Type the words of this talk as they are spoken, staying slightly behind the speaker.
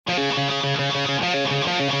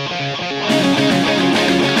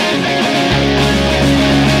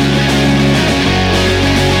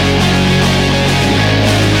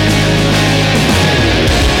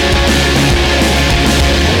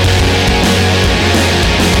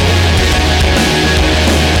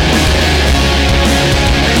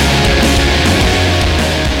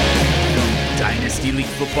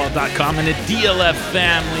SuperFlex.com and a DLF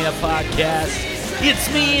family of podcasts.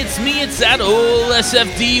 It's that old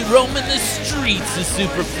SFD roaming the streets of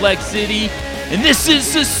SuperFlex City. And this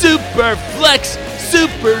is the SuperFlex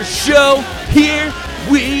Super Show. Here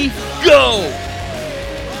we go.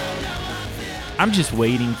 I'm just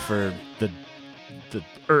waiting for the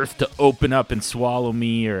earth to open up and swallow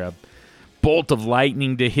me, or a bolt of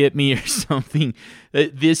lightning to hit me, or something.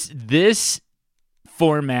 This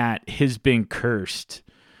format has been cursed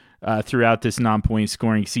throughout this non-point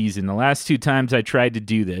scoring season. The last two times I tried to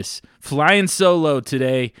do this, flying solo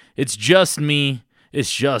today, it's just me.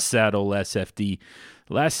 It's just that old SFD.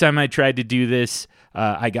 Last time I tried to do this,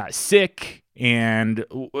 I got sick, and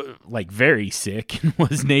very sick, and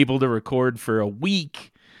wasn't able to record for a week.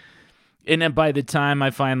 And then by the time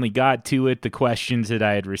I finally got to it, the questions that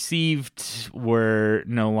I had received were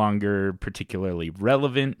no longer particularly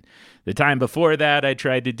relevant. The time before that, I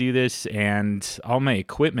tried to do this, and all my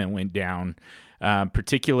equipment went down,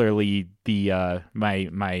 particularly the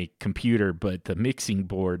my computer, but the mixing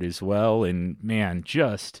board as well. And man,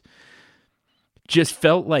 just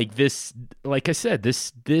felt like this. Like I said,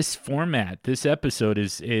 this format, this episode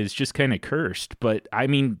is just kind of cursed. But I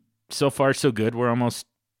mean, so far so good. We're almost.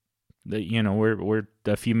 We're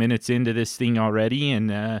a few minutes into this thing already,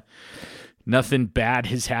 and nothing bad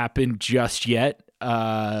has happened just yet,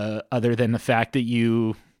 other than the fact that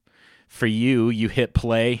you hit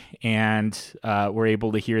play and were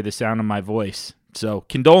able to hear the sound of my voice. So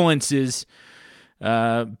condolences,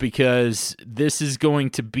 because this is going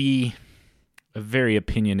to be a very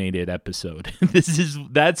opinionated episode.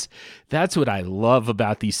 That's what I love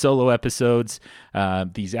about these solo episodes,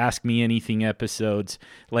 these Ask Me Anything episodes.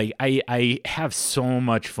 Like I have so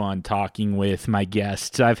much fun talking with my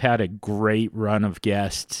guests. I've had a great run of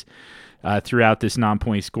guests throughout this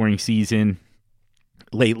non-point scoring season.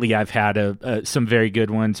 Lately, I've had some very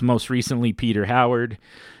good ones. Most recently, Peter Howard.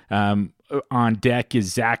 On deck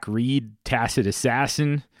is Zach Reed, Tacit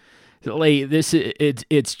Assassin.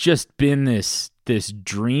 It's just been this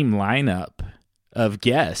dream lineup of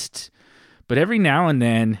guests, but every now and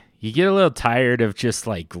then you get a little tired of just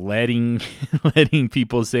like letting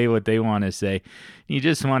people say what they want to say. You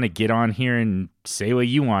just want to get on here and say what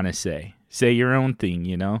you want to say your own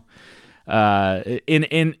thing,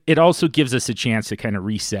 and it also gives us a chance to kind of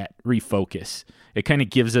reset, refocus. It kind of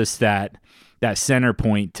gives us that center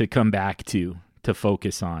point to come back to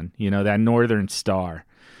focus on, that northern star.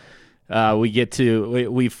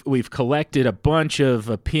 We've collected a bunch of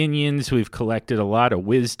opinions. We've collected a lot of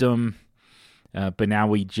wisdom, but now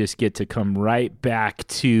we just get to come right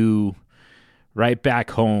back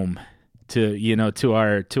home to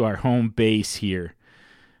our home base here,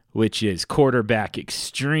 which is quarterback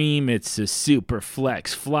extreme. It's a SuperFlex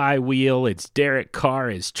flywheel. It's Derek Carr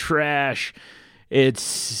is trash.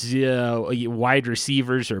 It's wide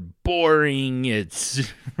receivers are boring.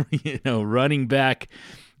 It's running back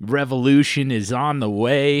revolution is on the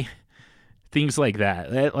way, things like that.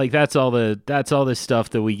 That's all the stuff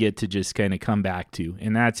that we get to just kind of come back to,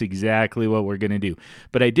 and that's exactly what we're gonna do.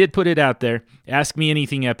 But I did put it out there, Ask Me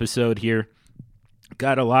Anything episode here.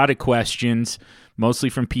 Got a lot of questions, mostly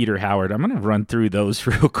from Peter Howard. I'm gonna run through those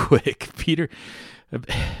real quick. Peter,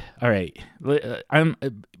 all right, I'm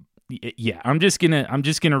just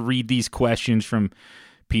gonna read these questions from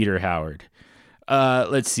Peter Howard.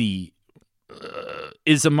 Let's see.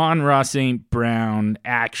 Is Amon-Ra St. Brown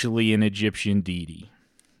actually an Egyptian deity?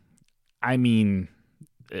 I mean,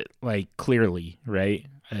 clearly, right?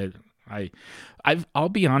 I'll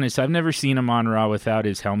be honest. I've never seen Amon-Ra without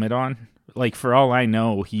his helmet on. For all I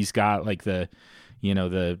know, he's got the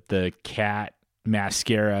cat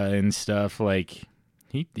mascara and stuff.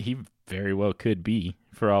 He very well could be,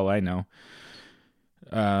 for all I know.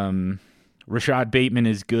 Rashad Bateman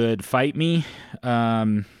is good. Fight me.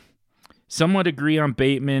 Somewhat agree on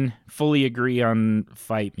Bateman, fully agree on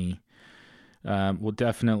Fight Me.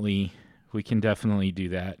 We can definitely do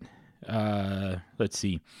that. Let's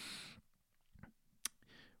see.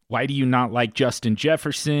 Why do you not like Justin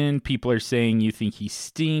Jefferson? People are saying you think he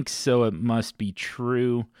stinks, so it must be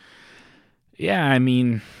true. Yeah, I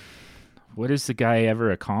mean, what has the guy ever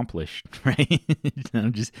accomplished, right?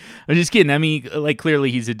 I'm just kidding. I mean, clearly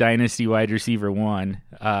he's a dynasty wide receiver one.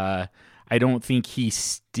 I don't think he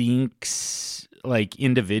stinks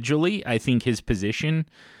individually. I think his position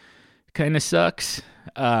kind of sucks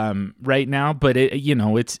right now. But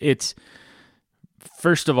it's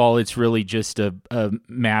first of all, it's really just a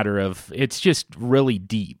matter of, it's just really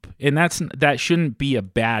deep, and that shouldn't be a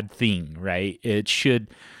bad thing, right? That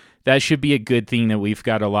should be a good thing that we've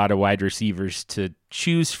got a lot of wide receivers to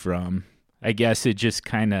choose from. I guess it just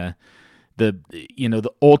kind of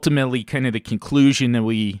the ultimately kind of the conclusion that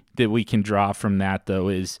we can draw from that, though,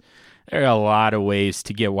 is there are a lot of ways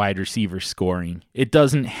to get wide receiver scoring. It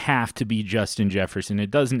doesn't have to be Justin Jefferson.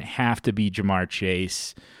 It doesn't have to be Jamar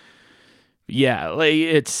Chase. Yeah,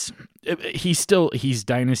 like he's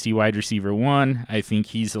dynasty wide receiver 1. I think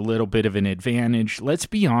he's a little bit of an advantage. Let's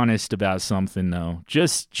be honest about something, though.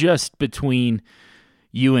 Just between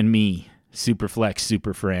you and me, SuperFlex,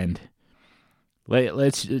 super friend.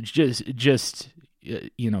 Let's just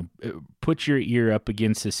put your ear up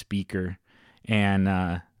against the speaker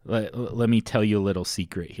and let me tell you a little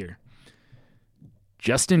secret here.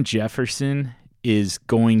 Justin Jefferson is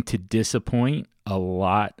going to disappoint a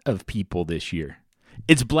lot of people this year.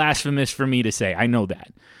 It's blasphemous for me to say. I know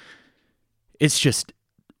that. It's just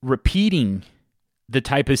repeating the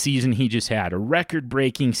type of season he just had, a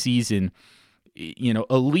record-breaking season,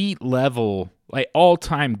 elite level, like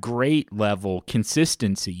all-time great level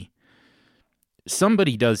consistency.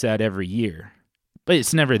 Somebody does that every year, but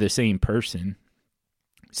it's never the same person.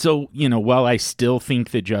 So, while I still think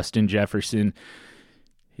that Justin Jefferson,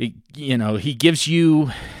 he gives you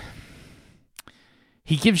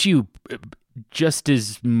just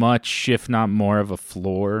as much, if not more, of a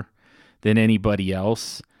floor than anybody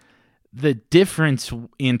else. The difference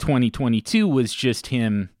in 2022 was just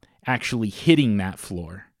him actually hitting that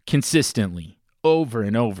floor consistently over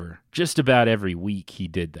and over. Just about every week he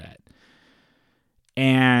did that.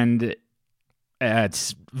 And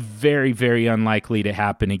it's very, very unlikely to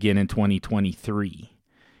happen again in 2023.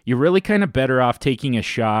 You're really kind of better off taking a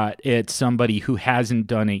shot at somebody who hasn't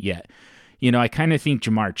done it yet. I kind of think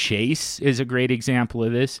Jamar Chase is a great example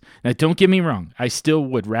of this. Now, don't get me wrong. I still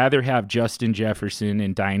would rather have Justin Jefferson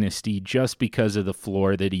in Dynasty just because of the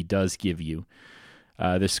floor that he does give you.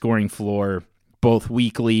 The scoring floor, both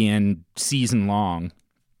weekly and season long.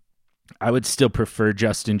 I would still prefer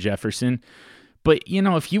Justin Jefferson. But,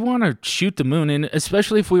 if you want to shoot the moon, and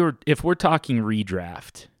especially if we're talking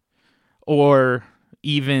redraft, or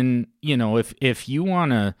even, if you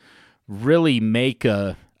want to really make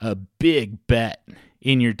a big bet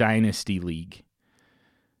in your dynasty league,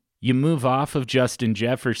 you move off of Justin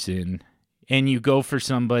Jefferson and you go for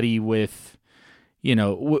somebody with,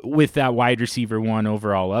 with that wide receiver 1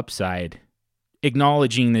 overall upside,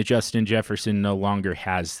 acknowledging that Justin Jefferson no longer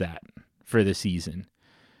has that for the season.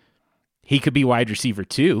 He could be wide receiver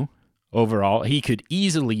 2 overall. He could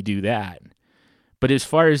easily do that. But as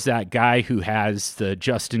far as that guy who has the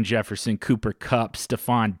Justin Jefferson, Cooper Kupp,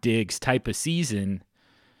 Stephon Diggs type of season,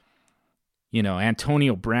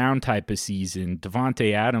 Antonio Brown type of season,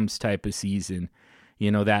 Devontae Adams type of season,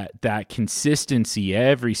 that consistency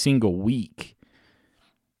every single week,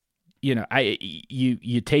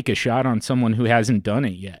 you take a shot on someone who hasn't done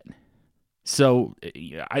it yet. So,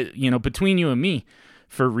 between you and me,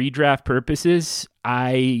 for redraft purposes,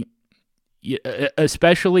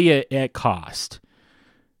 especially at cost,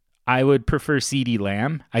 I would prefer CeeDee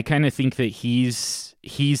Lamb. I kind of think that he's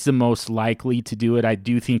the most likely to do it. I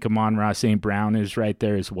do think Amon-Ra St. Brown is right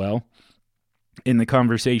there as well in the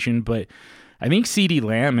conversation, but I think CeeDee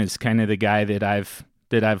Lamb is kind of the guy that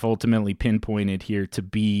I've ultimately pinpointed here to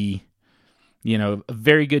be, a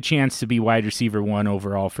very good chance to be wide receiver 1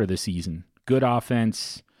 overall for the season. Good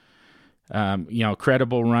offense,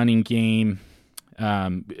 credible running game.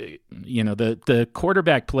 The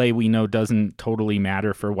quarterback play we know doesn't totally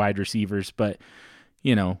matter for wide receivers, but,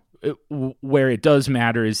 where it does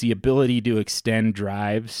matter is the ability to extend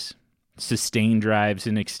drives, sustain drives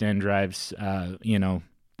and extend drives,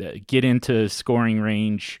 get into scoring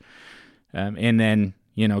range, and then,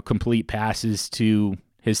 complete passes to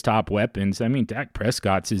his top weapons. I mean, Dak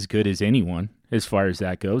Prescott's as good as anyone as far as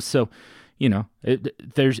that goes. So,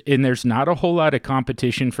 there's not a whole lot of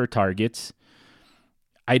competition for targets.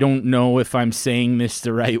 I don't know if I'm saying this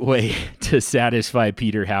the right way to satisfy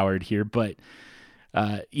Peter Howard here, but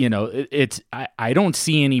I don't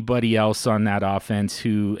see anybody else on that offense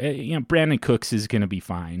who, Brandon Cooks is going to be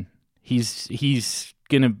fine. He's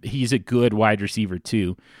a good wide receiver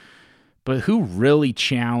too, but who really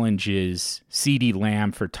challenges CeeDee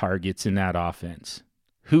Lamb for targets in that offense?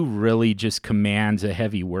 Who really just commands a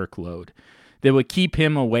heavy workload that would keep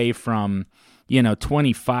him away from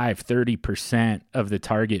 25-30% of the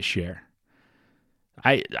target share?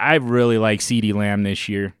 I really like CeeDee Lamb this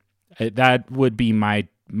year. That would be my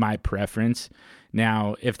preference.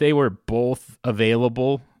 Now, if they were both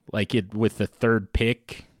available, with the third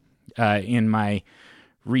pick in my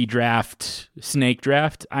redraft snake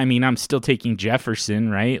draft, I mean, I'm still taking Jefferson,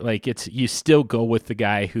 right? You still go with the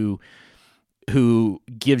guy who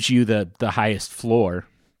gives you the highest floor.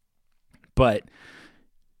 But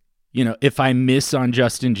if I miss on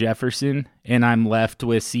Justin Jefferson and I'm left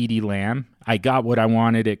with CeeDee Lamb, I got what I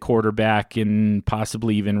wanted at quarterback and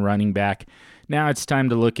possibly even running back. Now it's time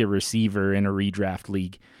to look at receiver in a redraft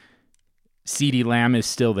league. CeeDee Lamb is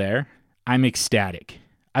still there. I'm ecstatic.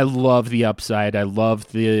 I love the upside. I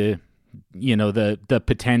love the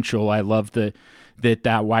potential. I love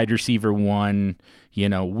that wide receiver one,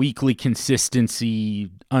 weekly consistency,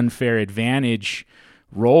 unfair advantage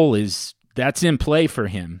role that's in play for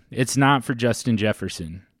him. It's not for Justin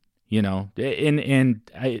Jefferson, and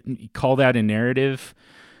I call that a narrative,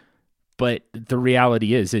 but the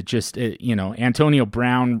reality is Antonio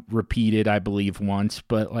Brown repeated, I believe, once,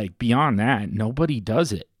 but like beyond that, nobody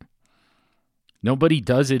does it. Nobody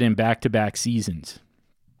does it in back-to-back seasons.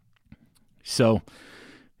 So,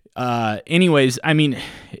 anyways, I mean,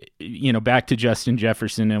 back to Justin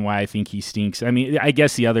Jefferson and why I think he stinks. I mean, I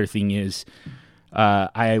guess the other thing is,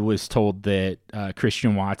 I was told that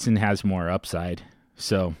Christian Watson has more upside.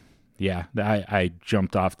 So, yeah, I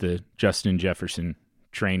jumped off the Justin Jefferson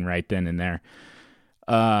train right then and there.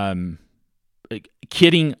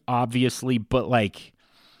 Kidding, obviously, but like,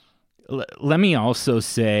 let me also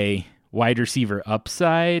say wide receiver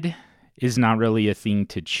upside is not really a thing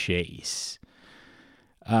to chase.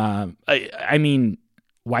 I mean,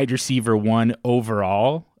 wide receiver one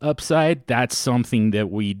overall upside, that's something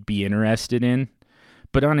that we'd be interested in.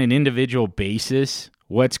 But on an individual basis,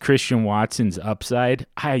 what's Christian Watson's upside?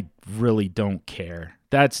 I really don't care.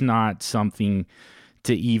 That's not something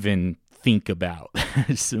to even think about,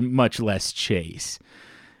 much less chase.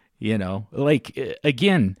 Like,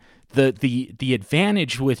 again, the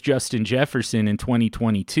advantage with Justin Jefferson in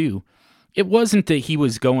 2022, it wasn't that he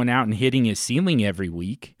was going out and hitting his ceiling every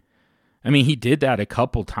week. I mean, he did that a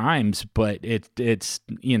couple times, but it's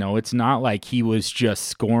not like he was just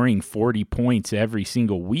scoring 40 points every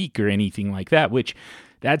single week or anything like that, which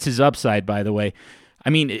that's his upside, by the way.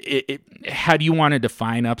 I mean, how do you want to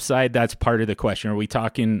define upside? That's part of the question. Are we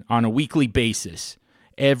talking on a weekly basis,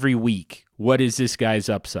 every week? What is this guy's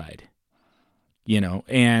upside?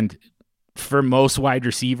 And for most wide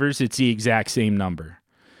receivers, it's the exact same number.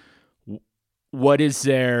 What is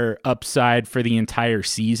their upside for the entire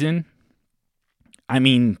season? I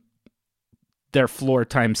mean, their floor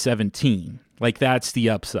times 17. Like, that's the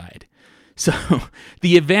upside. So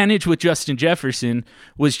the advantage with Justin Jefferson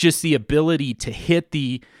was just the ability to hit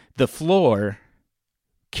the floor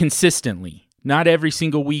consistently. Not every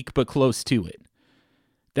single week, but close to it.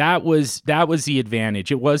 That was the advantage.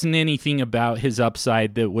 It wasn't anything about his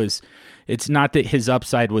upside it's not that his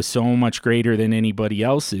upside was so much greater than anybody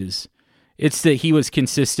else's. It's that he was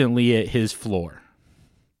consistently at his floor.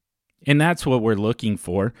 And that's what we're looking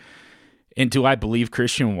for. And do I believe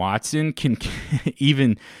Christian Watson can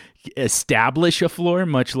even establish a floor,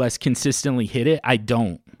 much less consistently hit it? I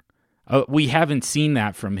don't. We haven't seen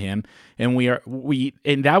that from him. And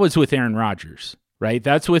and that was with Aaron Rodgers, right?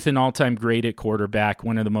 That's with an all-time great at quarterback,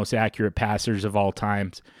 one of the most accurate passers of all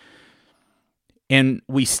times. And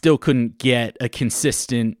we still couldn't get a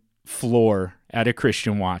consistent floor out of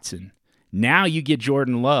Christian Watson. Now you get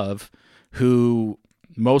Jordan Love, who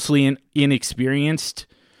mostly inexperienced,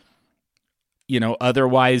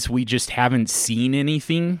 otherwise we just haven't seen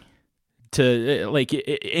anything to like,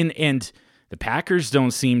 and the Packers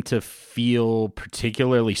don't seem to feel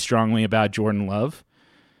particularly strongly about Jordan Love.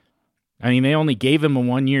 I mean, they only gave him a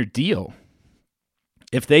 1-year deal.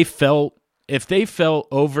 If they felt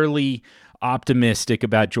overly optimistic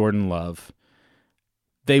about Jordan Love,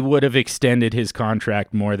 they would have extended his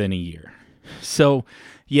contract more than a year. So,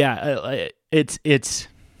 yeah,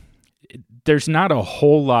 there's not a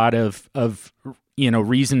whole lot of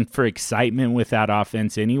reason for excitement with that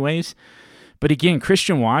offense anyways. But again,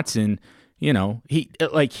 Christian Watson, he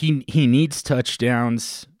needs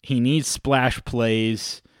touchdowns, he needs splash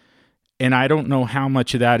plays, and I don't know how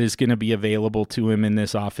much of that is going to be available to him in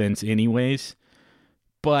this offense anyways.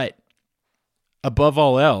 But above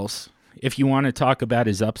all else, if you want to talk about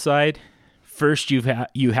his upside, first you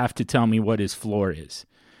have to tell me what his floor is.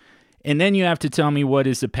 And then you have to tell me what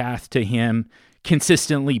is the path to him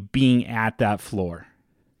consistently being at that floor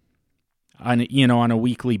on a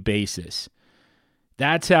weekly basis.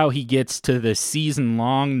 That's how he gets to the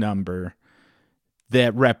season-long number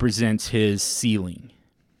that represents his ceiling.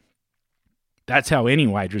 That's how any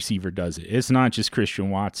wide receiver does it. It's not just Christian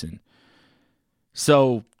Watson.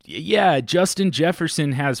 So, yeah, Justin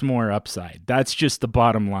Jefferson has more upside. That's just the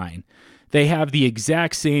bottom line. They have the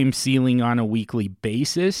exact same ceiling on a weekly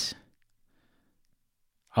basis.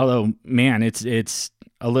 Although, man, it's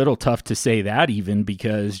a little tough to say that even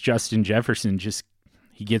because Justin Jefferson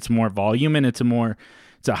he gets more volume and it's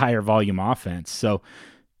a higher volume offense. So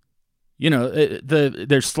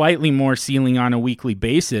there's slightly more ceiling on a weekly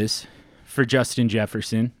basis for Justin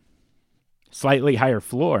Jefferson, slightly higher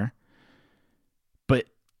floor, but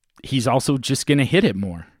he's also just going to hit it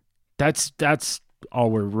more. That's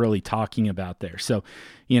all we're really talking about there. So,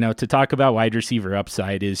 to talk about wide receiver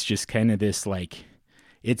upside is just kind of this like,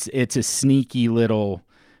 it's a sneaky little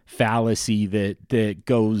fallacy that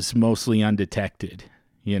goes mostly undetected,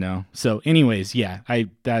 So anyways,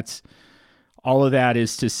 that's all of that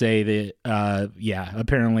is to say that,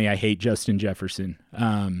 apparently I hate Justin Jefferson.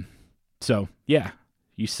 So yeah,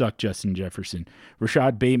 you suck, Justin Jefferson.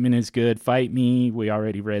 Rashad Bateman is good. Fight me. We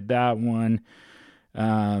already read that one.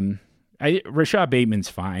 Rashad Bateman's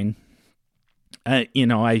fine. I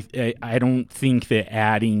don't think that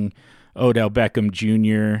adding Odell Beckham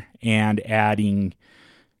Jr. and adding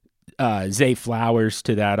Zay Flowers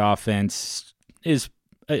to that offense is,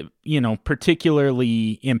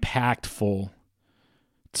 particularly impactful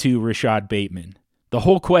to Rashad Bateman. The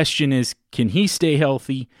whole question is, can he stay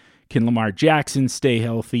healthy? Can Lamar Jackson stay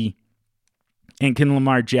healthy? And can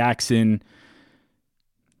Lamar Jackson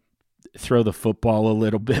throw the football a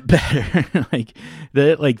little bit better?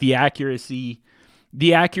 the accuracy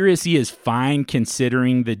is fine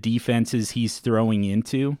considering the defenses he's throwing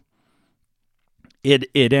into.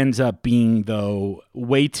 It ends up being, though,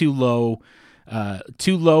 way too low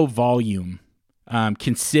volume,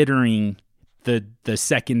 considering the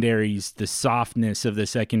secondaries, the softness of the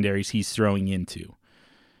secondaries he's throwing into.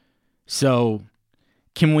 So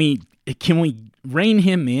can we rein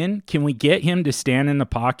him in? Can we get him to stand in the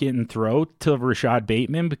pocket and throw to Rashad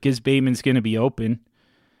Bateman? Because Bateman's going to be open.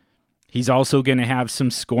 He's also going to have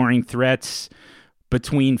some scoring threats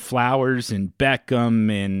between Flowers and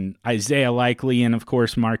Beckham and Isaiah Likely and, of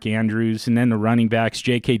course, Mark Andrews. And then the running backs,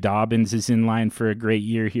 J.K. Dobbins is in line for a great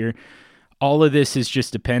year here. All of this is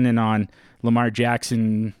just dependent on Lamar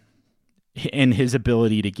Jackson and his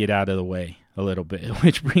ability to get out of the way a little bit,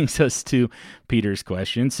 which brings us to Peter's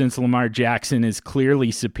question. Since Lamar Jackson is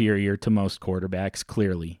clearly superior to most quarterbacks,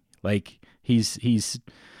 he's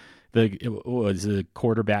the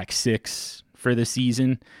quarterback 6 for the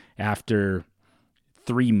season after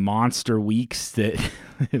 3 monster weeks that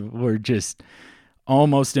were just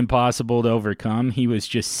almost impossible to overcome. He was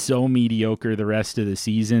just so mediocre the rest of the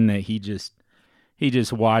season that he just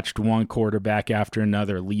watched one quarterback after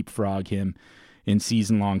another leapfrog him in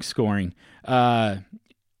season-long scoring, and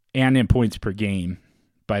in points per game,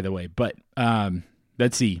 by the way. But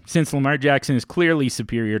let's see. Since Lamar Jackson is clearly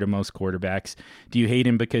superior to most quarterbacks, do you hate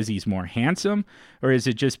him because he's more handsome, or is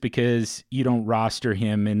it just because you don't roster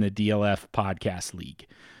him in the DLF podcast league?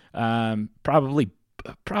 Probably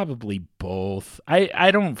both. I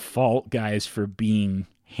don't fault guys for being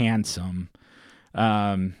handsome,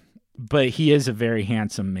 but he is a very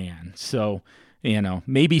handsome man. So,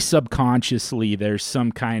 maybe subconsciously there's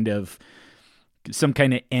some kind of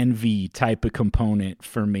envy type of component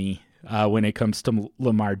for me when it comes to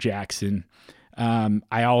Lamar Jackson.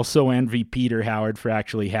 I also envy Peter Howard for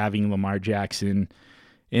actually having Lamar Jackson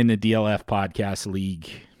in the DLF podcast league.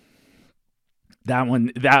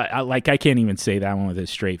 I can't even say that one with a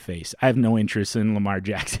straight face. I have no interest in Lamar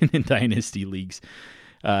Jackson in dynasty leagues.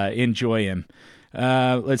 Enjoy him.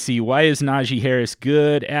 Let's see. Why is Najee Harris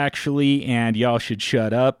good, actually? And y'all should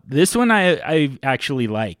shut up. This one I actually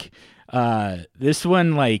like. This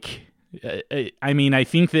one, I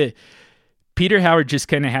think that Peter Howard just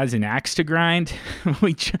kind of has an axe to grind.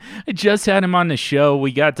 I just had him on the show.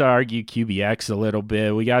 We got to argue QBX a little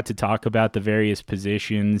bit. We got to talk about the various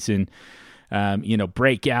positions and,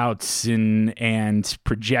 breakouts and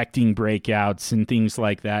projecting breakouts and things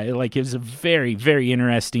like that. It was a very, very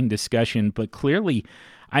interesting discussion, but clearly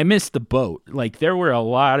I missed the boat. There were a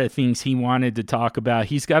lot of things he wanted to talk about.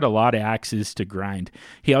 He's got a lot of axes to grind.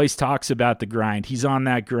 He always talks about the grind. He's on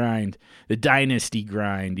that grind, the dynasty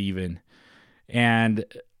grind even. And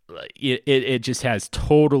it just has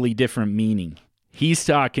totally different meaning. He's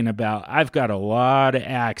talking about, I've got a lot of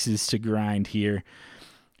axes to grind here.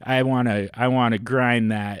 I want to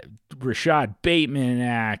grind that Rashad Bateman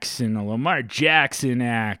axe and the Lamar Jackson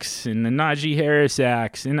axe and the Najee Harris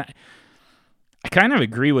axe. And I kind of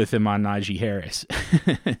agree with him on Najee Harris.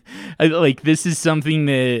 This is something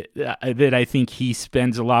that I think he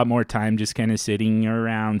spends a lot more time just kind of sitting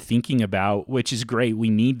around thinking about, which is great. We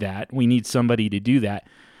need that. We need somebody to do that.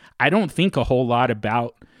 I don't think a whole lot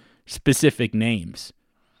about specific names.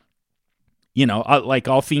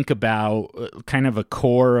 I'll think about kind of a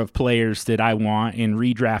core of players that I want in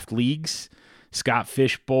redraft leagues, Scott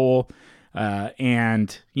Fishbowl,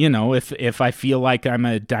 and if I feel like I'm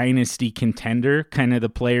a dynasty contender, kind of the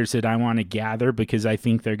players that I want to gather because I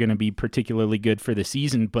think they're going to be particularly good for the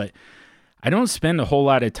season. But I don't spend a whole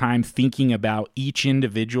lot of time thinking about each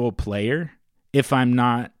individual player if I'm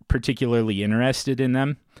not particularly interested in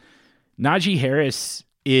them. Najee Harris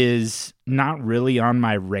is not really on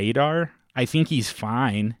my radar. I think he's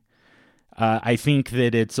fine. I think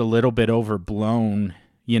that it's a little bit overblown.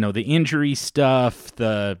 The injury stuff,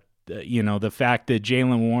 the fact that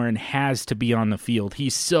Jaylen Warren has to be on the field.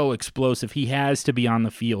 He's so explosive. He has to be on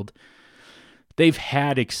the field. They've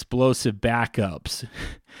had explosive backups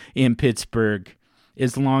in Pittsburgh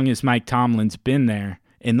as long as Mike Tomlin's been there.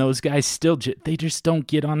 And those guys they just don't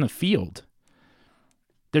get on the field.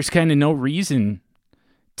 There's kind of no reason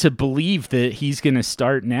to believe that he's going to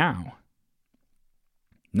start now.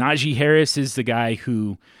 Najee Harris is the guy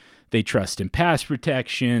who they trust in pass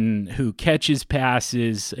protection, who catches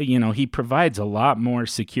passes. He provides a lot more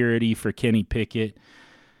security for Kenny Pickett.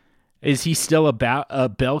 Is he still a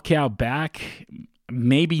bell cow back?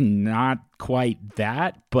 Maybe not quite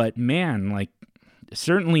that, but man,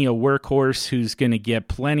 certainly a workhorse who's going to get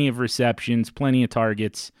plenty of receptions, plenty of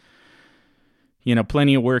targets,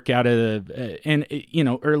 plenty of work out of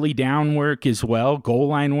early down work as well, goal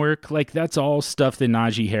line work. That's all stuff that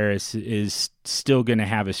Najee Harris is still going to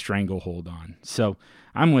have a stranglehold on. So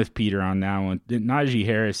I'm with Peter on that one. Najee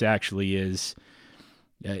Harris actually is,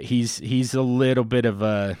 he's a little bit of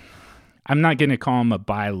a, I'm not going to call him a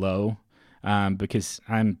buy low because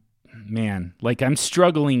I'm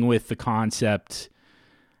struggling with the concept.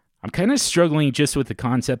 I'm kind of struggling just with the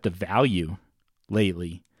concept of value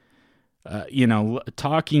lately.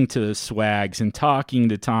 Talking to Swags and talking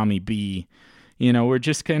to Tommy B, I'm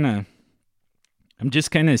just kind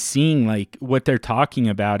of seeing what they're talking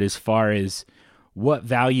about as far as what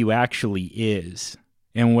value actually is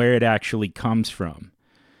and where it actually comes from.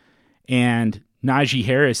 And Najee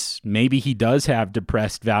Harris, maybe he does have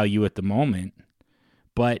depressed value at the moment,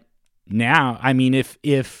 but now,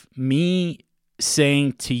 if me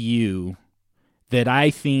saying to you that I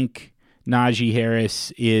think Najee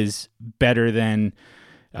Harris is better than,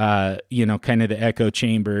 kind of the echo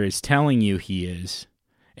chamber is telling you he is,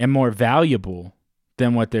 and more valuable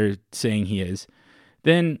than what they're saying he is,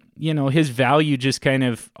 then, his value just kind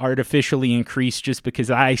of artificially increased just because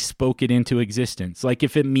I spoke it into existence.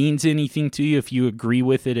 If it means anything to you, if you agree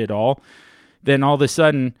with it at all, then all of a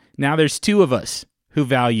sudden, now there's two of us who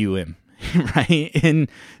value him, right? And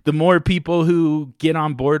the more people who get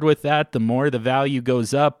on board with that, the more the value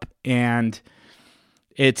goes up, and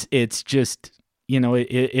it's just,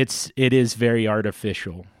 it is very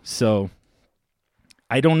artificial. So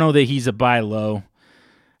I don't know that he's a buy low.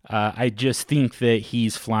 I just think that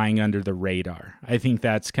he's flying under the radar. I think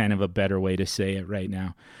that's kind of a better way to say it right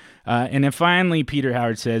now. And then finally, Peter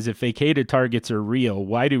Howard says, if vacated targets are real,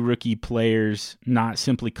 why do rookie players not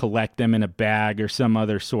simply collect them in a bag or some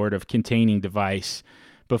other sort of containing device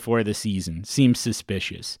before the season? Seems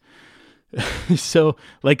suspicious. So,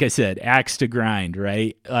 like I said, axe to grind,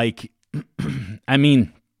 right? I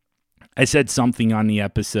said something on the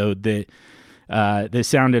episode that that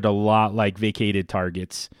sounded a lot like vacated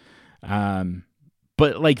targets.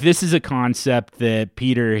 But this is a concept that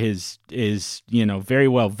Peter is very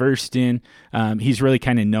well versed in. He's really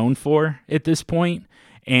kind of known for at this point.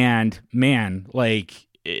 And man,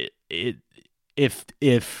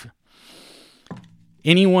 if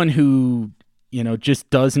anyone who, just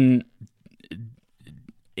doesn't,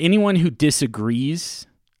 anyone who disagrees,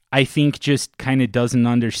 I think just kind of doesn't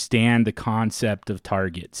understand the concept of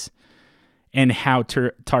targets and how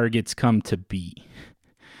targets come to be.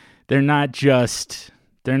 They're not just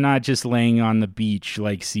laying on the beach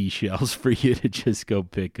like seashells for you to just go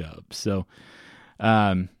pick up. So,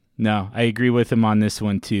 no, I agree with him on this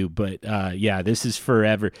one too. But this is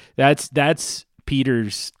forever. That's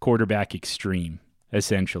Peter's quarterback extreme,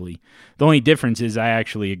 essentially. The only difference is I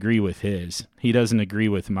actually agree with his. He doesn't agree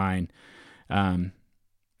with mine.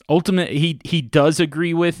 Ultimately, he does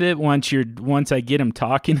agree with it once I get him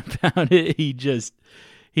talking about it.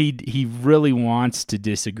 He really wants to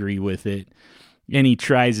disagree with it, and he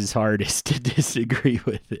tries his hardest to disagree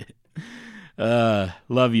with it.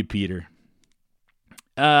 Love you, Peter.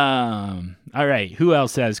 All right, who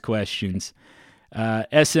else has questions?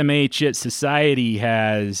 SMH at Society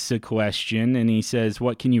has a question, and he says,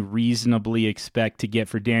 what can you reasonably expect to get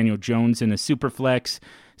for Daniel Jones in a SuperFlex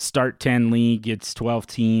Start 10 league? It's 12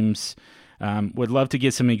 teams. Would love to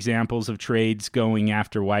get some examples of trades going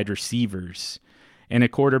after wide receivers. And a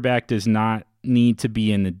quarterback does not need to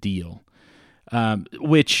be in the deal,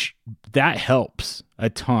 which that helps a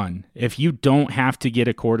ton. If you don't have to get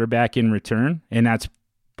a quarterback in return, and that's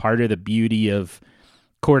part of the beauty of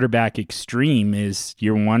quarterback extreme, is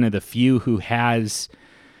you're one of the few who has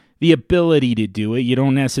the ability to do it. You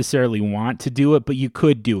don't necessarily want to do it, but you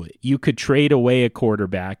could do it. You could trade away a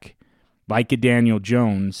quarterback like a Daniel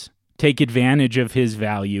Jones, take advantage of his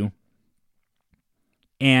value,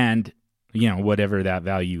 and, whatever that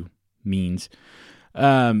value means.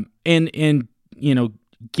 And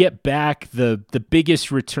get back the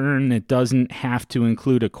biggest return that doesn't have to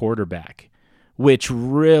include a quarterback, which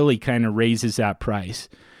really kind of raises that price.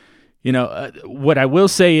 What I will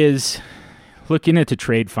say is, looking at the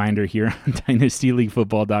trade finder here on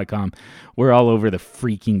dynastyleaguefootball.com, we're all over the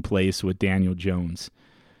freaking place with Daniel Jones.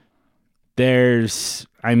 There's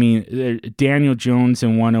Daniel Jones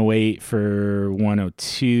in 108 for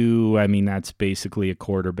 102. That's basically a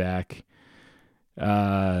quarterback.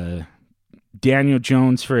 Daniel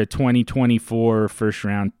Jones for a 2024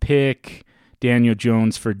 first-round pick. Daniel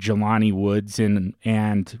Jones for Jelani Woods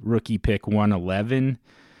and rookie pick 111.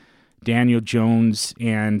 Daniel Jones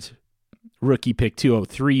and rookie pick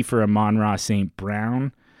 203 for Amon-Ra St.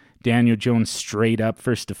 Brown. Daniel Jones straight up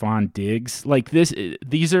for Stephon Diggs.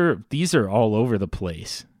 These are all over the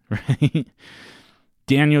place, right?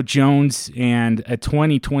 Daniel Jones and a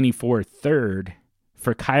 2024 third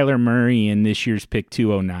for Kyler Murray in this year's pick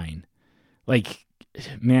 209.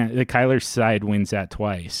 Man, the Kyler side wins that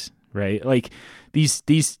twice, right? These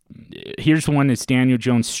here's one that's Daniel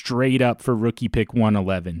Jones straight up for rookie pick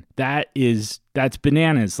 111. That's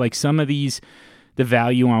bananas. Some of these, the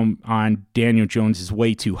value on Daniel Jones is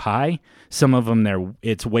way too high. Some of them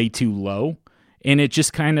it's way too low, and it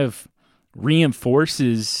just kind of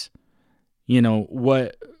reinforces,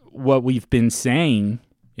 what we've been saying.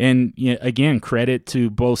 And again, credit to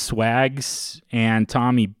both Swags and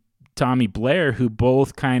Tommy Blair, who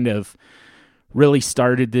both kind of really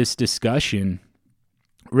started this discussion,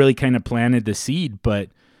 really kind of planted the seed, but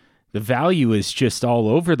the value is just all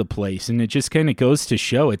over the place. And it just kind of goes to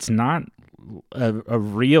show it's not a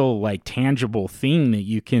real tangible thing that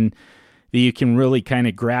you can really kind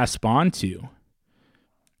of grasp onto.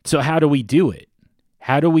 So how do we do it?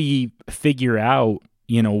 How do we figure out,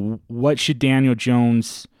 what should Daniel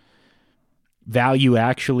Jones' value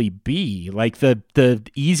actually be? The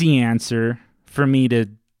easy answer for me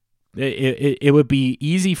it would be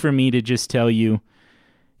easy for me to just tell you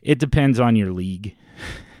it depends on your league.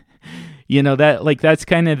 That's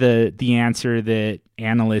kind of the answer that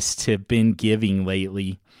analysts have been giving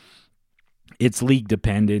lately. It's league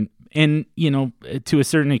dependent. And, to a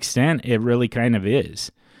certain extent, it really kind of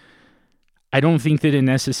is. I don't think that it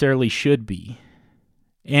necessarily should be.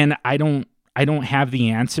 And I don't have the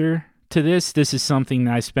answer to this. This is something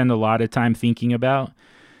that I spend a lot of time thinking about.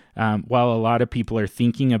 While a lot of people are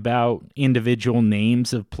thinking about individual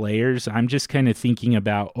names of players, I'm just kind of thinking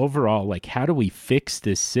about overall, how do we fix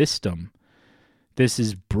this system? This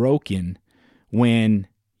is broken when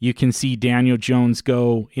you can see Daniel Jones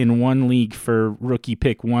go in one league for rookie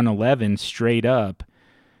pick 111 straight up,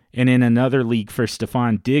 and in another league for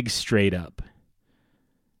Stephon Diggs straight up.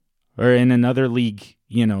 Or in another league,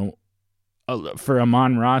 for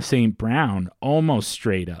Amon-Ra St. Brown almost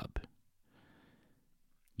straight up.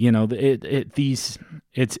 It's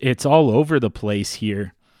all over the place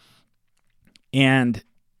here. And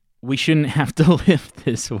we shouldn't have to live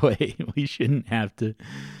this way. We shouldn't have to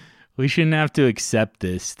accept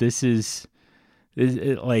this. It's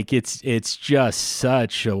just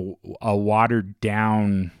such a watered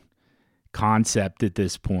down concept at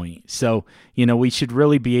this point. So, we should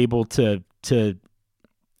really be able to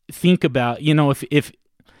think about,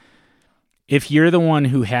 if you're the one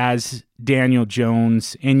who has Daniel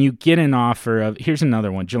Jones and you get an offer of, here's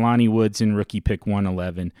another one, Jelani Woods in rookie pick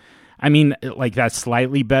 111. That's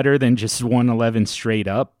slightly better than just 111 straight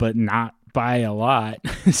up, but not by a lot.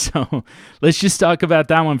 So let's just talk about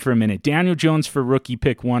that one for a minute. Daniel Jones for rookie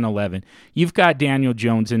pick 111. You've got Daniel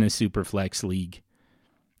Jones in a SuperFlex league.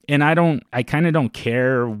 And I kind of don't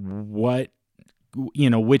care which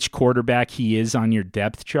quarterback he is on your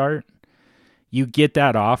depth chart. You get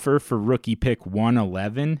that offer for rookie pick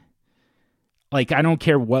 111. I don't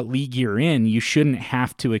care what league you're in, you shouldn't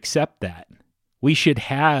have to accept that. We should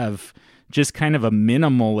have just kind of a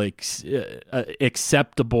minimal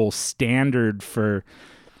acceptable standard for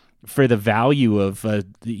the value of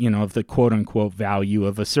of the quote unquote value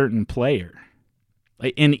of a certain player.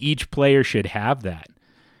 And each player should have that.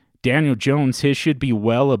 Daniel Jones, his should be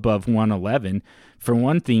well above 111. For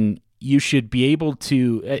one thing, you should be able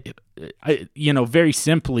to, very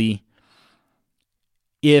simply,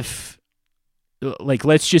 if,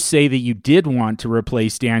 let's just say that you did want to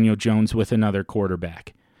replace Daniel Jones with another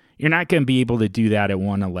quarterback. You're not going to be able to do that at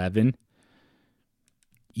 111.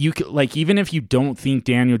 You could, even if you don't think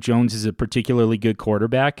Daniel Jones is a particularly good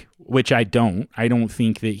quarterback, which I don't. I don't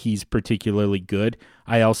think that he's particularly good.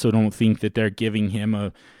 I also don't think that they're giving him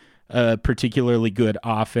a particularly good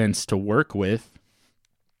offense to work with.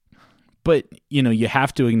 But, you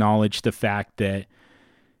have to acknowledge the fact that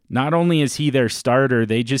not only is he their starter,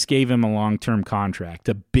 they just gave him a long-term contract,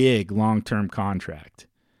 a big long-term contract.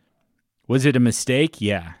 Was it a mistake?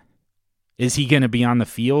 Yeah. Is he going to be on the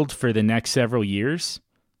field for the next several years?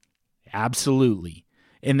 Absolutely.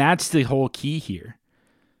 And that's the whole key here.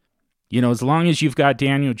 As long as you've got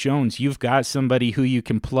Daniel Jones, you've got somebody who you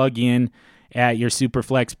can plug in at your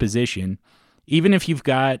SuperFlex position. Even if you've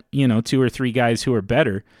got, 2 or 3 guys who are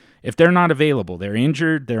better, if they're not available, they're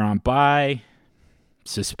injured, they're on bye,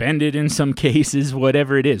 suspended in some cases,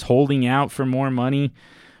 whatever it is, holding out for more money,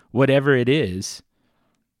 whatever it is,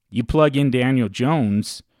 you plug in Daniel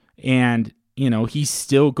Jones and, he's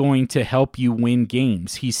still going to help you win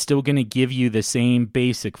games. He's still going to give you the same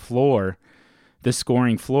basic floor, the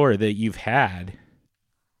scoring floor that you've had,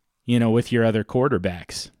 with your other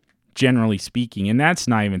quarterbacks, generally speaking. And that's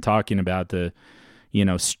not even talking about the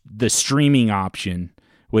streaming option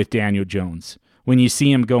with Daniel Jones. When you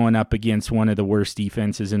see him going up against one of the worst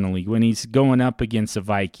defenses in the league, when he's going up against the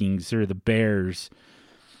Vikings or the Bears,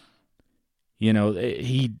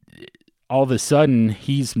 he all of a sudden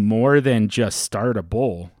he's more than just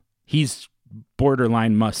startable. He's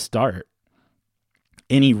borderline must start.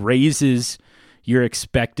 And he raises your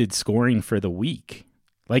expected scoring for the week.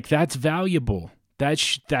 Like, that's valuable. That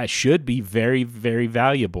should be very, very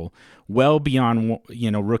valuable. Well beyond,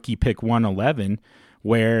 rookie pick 111,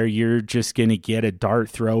 where you're just going to get a dart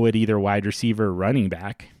throw at either wide receiver or running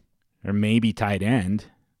back, or maybe tight end.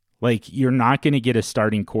 Like, you're not going to get a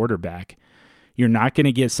starting quarterback. You're not going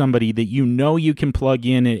to get somebody that you can plug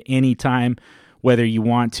in at any time, whether you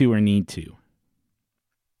want to or need to.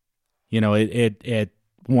 At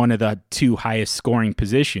one of the 2 highest scoring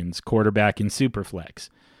positions, quarterback and SuperFlex.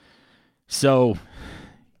 So,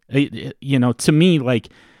 to me, like,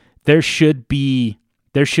 there should be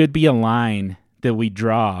a line that we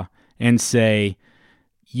draw and say,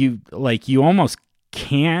 you almost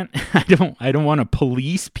can't. I don't want to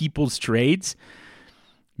police people's trades.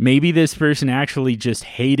 Maybe this person actually just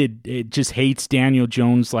hates Daniel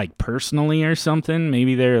Jones, like, personally or something.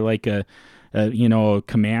 Maybe they're like a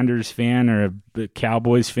Commanders fan or a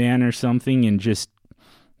Cowboys fan or something, and just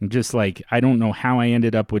like, I don't know how I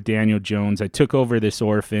ended up with Daniel Jones. I took over this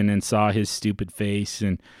orphan and saw his stupid face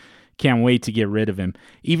and can't wait to get rid of him.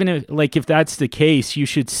 Even if that's the case, you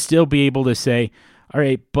should still be able to say, all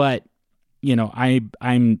right, but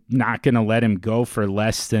I'm not going to let him go for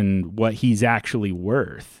less than what he's actually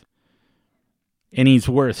worth. And he's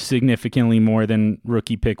worth significantly more than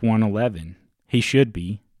rookie pick 111. He should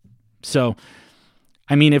be. So,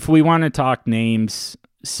 if we want to talk names,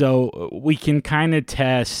 so we can kind of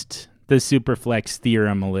test the SuperFlex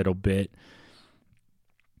theorem a little bit.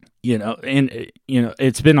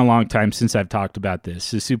 It's been a long time since I've talked about this.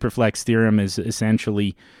 The SuperFlex theorem is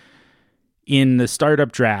essentially, in the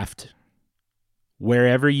startup draft,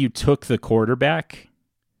 wherever you took the quarterback,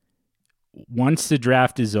 once the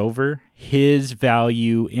draft is over, his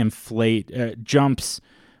value jumps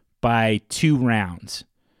by 2 rounds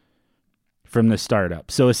from the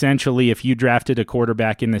startup. So essentially, if you drafted a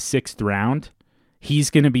quarterback in the 6th round,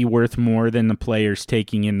 he's going to be worth more than the players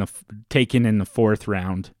taken in the 4th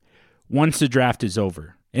round once the draft is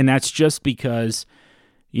over. And that's just because,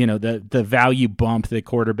 the value bump that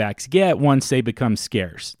quarterbacks get once they become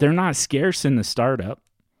scarce. They're not scarce in the startup.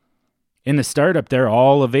 In the startup, they're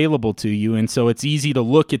all available to you. And so it's easy to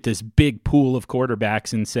look at this big pool of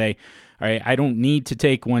quarterbacks and say, all right, I don't need to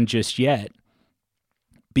take one just yet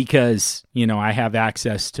because, I have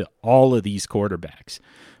access to all of these quarterbacks.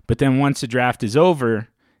 But then once the draft is over,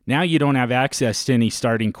 now you don't have access to any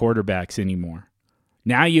starting quarterbacks anymore.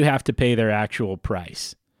 Now you have to pay their actual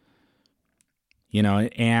price.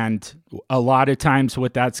 And a lot of times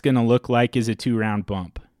what that's going to look like is a 2-round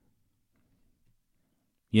bump.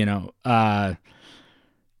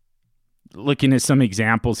 Looking at some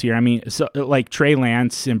examples here, so like Trey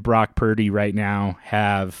Lance and Brock Purdy right now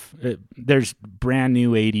there's brand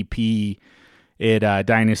new ADP at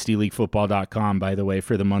dynastyleaguefootball.com, by the way,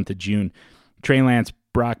 for the month of June. Trey Lance,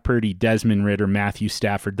 Brock Purdy, Desmond Ridder, Matthew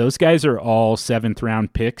Stafford. Those guys are all 7th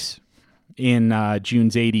round picks in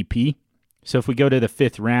June's ADP. So if we go to the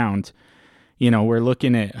 5th round, we're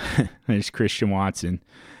looking at there's Christian Watson,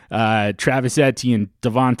 Travis Etienne,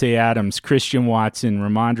 Devontae Adams, Christian Watson,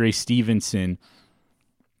 Ramondre Stevenson,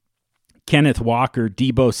 Kenneth Walker,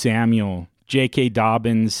 Deebo Samuel, J.K.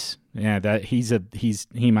 Dobbins. Yeah,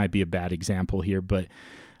 he might be a bad example here, but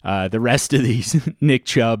the rest of these, Nick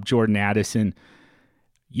Chubb, Jordan Addison,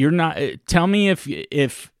 You're not. Tell me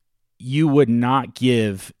if you would not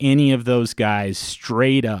give any of those guys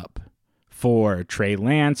straight up for Trey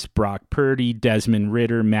Lance, Brock Purdy, Desmond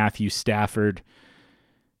Ridder, Matthew Stafford.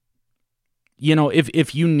 You know,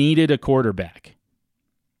 if you needed a quarterback,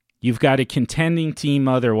 you've got a contending team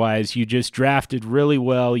otherwise. You just drafted really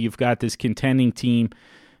well. You've got this contending team,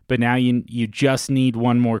 but now you just need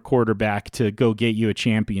one more quarterback to go get you a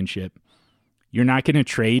championship. You're not going to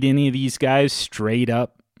trade any of these guys straight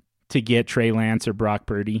up to get Trey Lance or Brock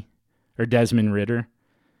Purdy or Desmond Ridder.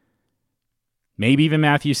 Maybe even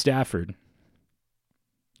Matthew Stafford.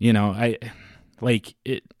 You know,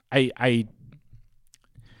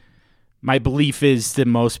 my belief is that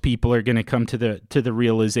most people are going to come to the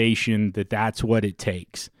realization that that's what it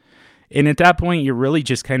takes. And at that point, you're really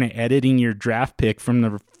just kind of editing your draft pick from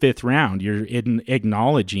the 5th round. You're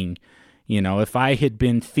acknowledging, you know, if I had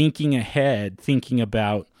been thinking ahead, thinking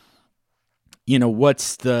about, you know,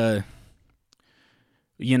 what's the,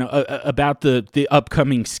 you know, about the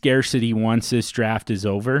upcoming scarcity once this draft is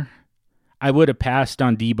over, I would have passed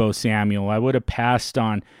on Deebo Samuel. I would have passed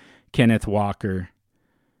on Kenneth Walker.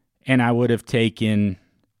 And I would have taken,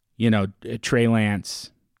 you know, Trey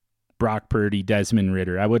Lance, Brock Purdy, Desmond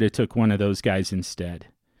Ridder. I would have took one of those guys instead.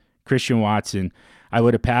 Christian Watson. I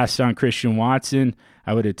would have passed on Christian Watson.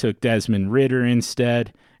 I would have took Desmond Ridder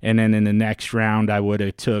instead. And then in the next round, I would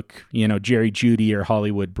have took, you know, Jerry Jeudy or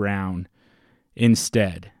Hollywood Brown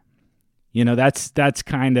instead. You know, that's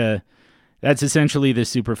essentially the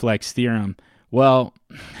SuperFlex theorem. Well,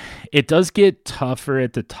 it does get tougher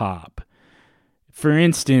at the top. For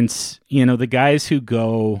instance, you know, the guys who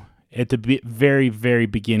go at the very, very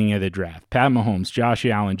beginning of the draft, Pat Mahomes, Josh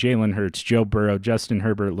Allen, Jalen Hurts, Joe Burrow, Justin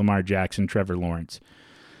Herbert, Lamar Jackson, Trevor Lawrence.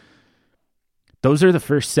 Those are the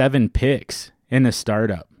first 7 picks in a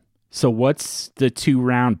startup. So what's the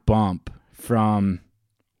 2-round bump from,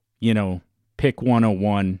 you know, pick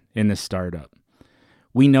 101 in the startup?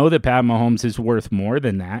 We know that Pat Mahomes is worth more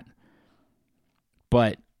than that.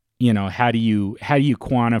 But, you know, how do you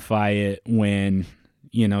quantify it when,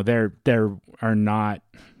 you know, there are not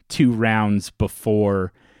 2 rounds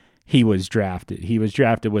before he was drafted? He was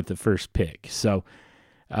drafted with the first pick. So,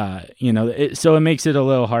 you know, so it makes it a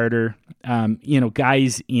little harder. You know,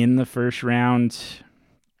 guys in the first round,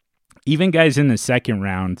 even guys in the second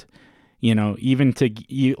round, you know, even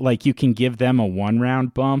you can give them a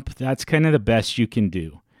 1-round bump. That's kind of the best you can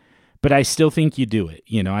do. But I still think you do it.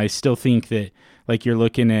 You know, I still think that, like, you're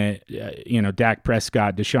looking at, you know, Dak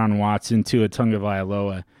Prescott, Deshaun Watson, Tua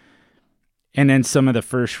Tagovailoa, and then some of the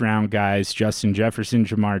first-round guys, Justin Jefferson,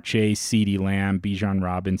 Jamar Chase, CeeDee Lamb, Bijan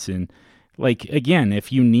Robinson. Like, again,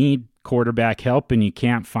 if you need quarterback help and you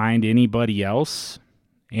can't find anybody else,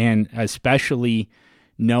 and especially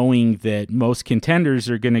knowing that most contenders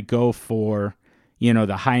are going to go for, you know,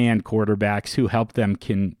 the high-end quarterbacks who help them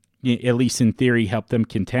at least in theory, help them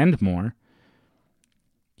contend more.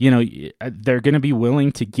 You know, they're going to be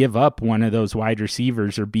willing to give up one of those wide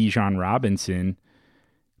receivers or Bijan Robinson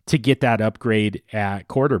to get that upgrade at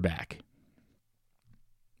quarterback.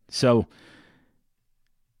 So,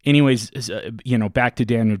 anyways, you know, back to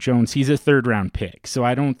Daniel Jones. He's a 3rd-round pick. So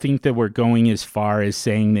I don't think that we're going as far as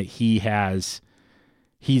saying that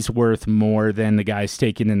he's worth more than the guys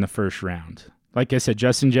taken in the first round. Like I said,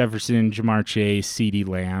 Justin Jefferson, Jamar Chase, CeeDee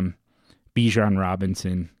Lamb, Bijan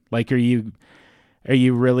Robinson. Like, are you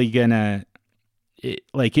really gonna,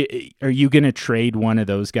 like, are you gonna trade one of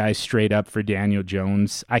those guys straight up for Daniel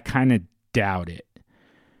Jones? I kind of doubt it.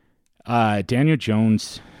 Daniel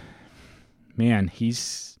Jones, man,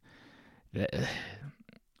 he's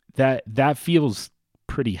that feels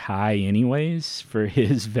pretty high anyways for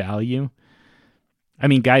his value. I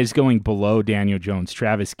mean, guys going below Daniel Jones: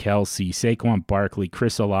 Travis Kelce, Saquon Barkley,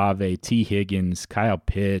 Chris Olave, T. Higgins, Kyle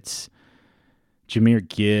Pitts, Jahmyr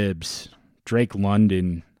Gibbs, Drake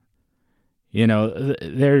London. You know,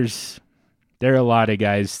 there are a lot of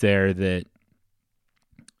guys there that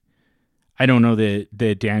I don't know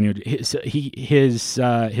that Daniel, his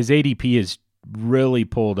ADP is really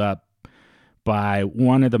pulled up by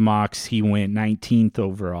one of the mocks. He went 19th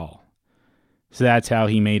overall. So that's how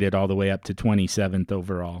he made it all the way up to 27th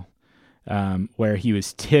overall, where he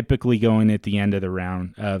was typically going at the end of the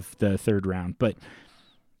 3rd round. But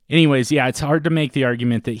anyways, yeah, it's hard to make the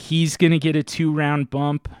argument that he's going to get a 2-round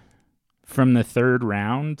bump from the 3rd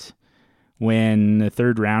round when the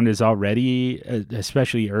 3rd round is already,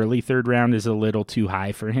 especially early 3rd round, is a little too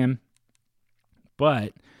high for him.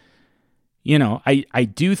 But, you know, I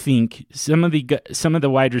do think some of the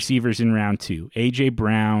wide receivers in round 2, A.J.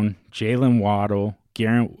 Brown, Jalen Waddle,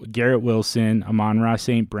 Garrett Wilson, Amon-Ra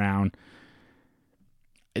St. Brown,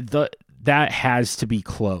 that has to be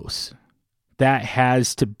close. That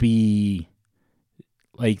has to be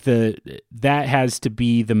that has to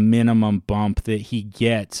be the minimum bump that he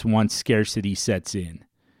gets once scarcity sets in.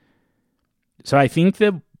 So I think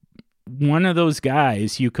that one of those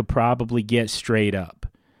guys you could probably get straight up.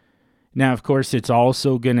 Now, of course, it's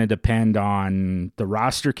also going to depend on the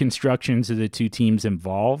roster constructions of the two teams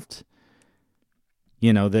involved.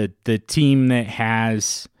 The team that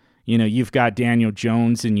has, you've got Daniel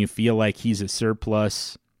Jones and you feel like he's a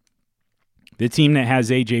surplus. The team that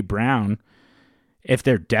has A.J. Brown, if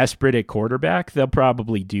they're desperate at quarterback, they'll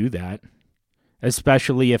probably do that,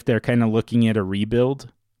 especially if they're kind of looking at a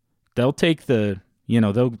rebuild. They'll take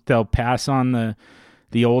they'll pass on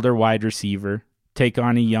the older wide receiver, take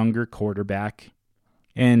on a younger quarterback,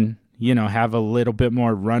 and, have a little bit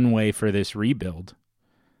more runway for this rebuild.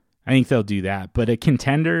 I think they'll do that. But a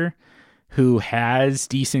contender who has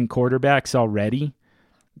decent quarterbacks already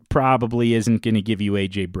probably isn't going to give you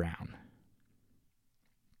A.J. Brown.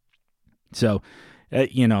 So,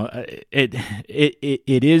 it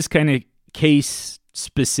is kind of case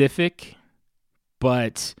specific,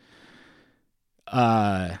 but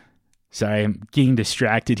sorry, I'm getting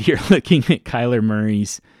distracted here looking at Kyler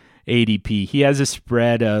Murray's ADP. He has a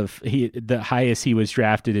spread of the highest he was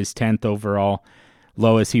drafted is 10th overall,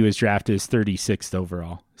 lowest he was drafted is 36th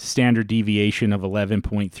overall. Standard deviation of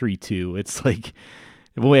 11.32. It's like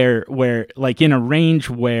where like in a range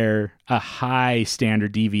where a high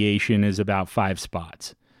standard deviation is about 5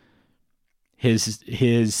 spots.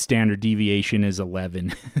 His standard deviation is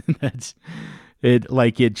 11. That's it.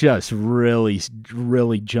 Like it just really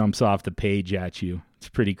jumps off the page at you. It's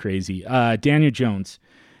pretty crazy. Daniel Jones.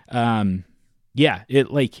 If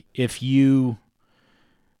you,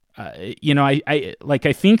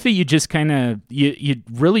 I think that you just kind of, you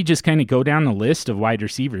really just kind of go down the list of wide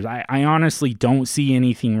receivers. I honestly don't see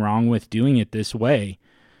anything wrong with doing it this way.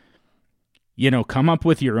 Come up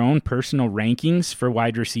with your own personal rankings for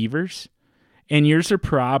wide receivers, and yours are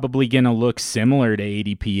probably going to look similar to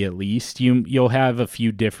ADP at least. You'll have a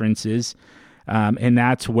few differences, and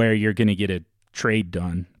that's where you're going to get a trade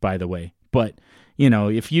done, by the way. But,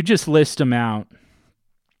 if you just list them out,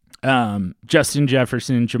 Justin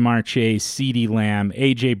Jefferson, Jamar Chase, CeeDee Lamb,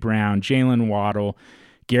 A.J. Brown, Jalen Waddle,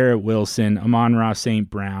 Garrett Wilson, Amon-Ra St.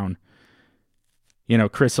 Brown,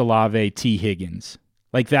 Chris Olave, T. Higgins.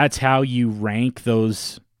 Like, that's how you rank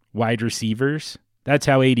those wide receivers. That's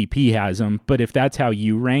how ADP has them. But if that's how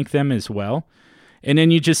you rank them as well, and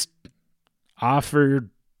then you just offer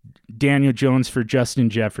Daniel Jones for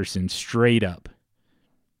Justin Jefferson straight up,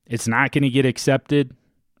 it's not going to get accepted,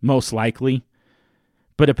 most likely.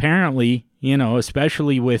 But apparently,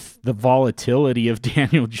 especially with the volatility of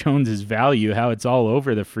Daniel Jones's value, how it's all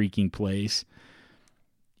over the freaking place,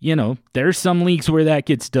 there's some leagues where that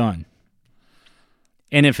gets done.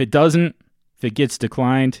 And if it doesn't, if it gets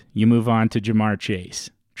declined, you move on to Jamar Chase.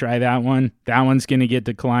 Try that one. That one's going to get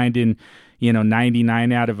declined in,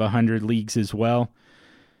 99 out of 100 leagues as well.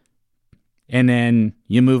 And then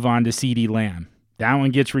you move on to CeeDee Lamb. That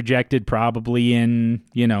one gets rejected probably in,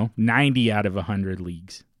 90 out of 100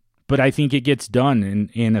 leagues. But I think it gets done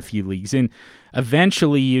in a few leagues. And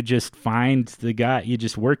eventually you just find the guy, you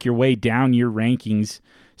just work your way down your rankings,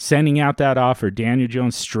 sending out that offer, Daniel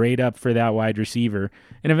Jones straight up for that wide receiver.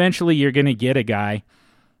 And eventually you're going to get a guy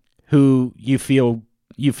who you feel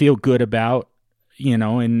good about,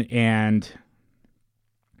 and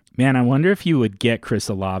man, I wonder if you would get Chris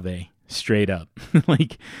Olave straight up.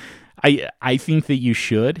 Like, I think that you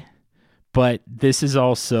should, but this is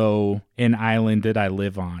also an island that I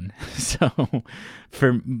live on. So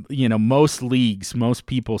for, most leagues, most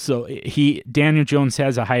people, so Daniel Jones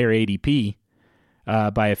has a higher ADP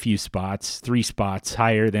by a few spots, 3 spots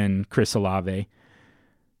higher than Chris Olave.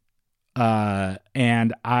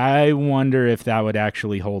 And I wonder if that would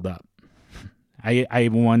actually hold up. I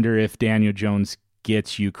wonder if Daniel Jones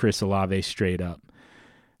gets you Chris Olave straight up.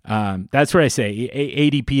 That's where I say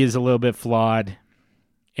ADP is a little bit flawed,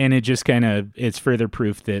 and it just it's further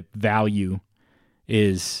proof that value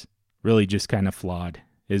is really just kind of flawed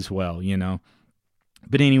as well,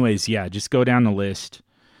 But anyways, yeah, just go down the list.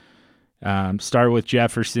 Start with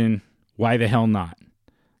Jefferson. Why the hell not?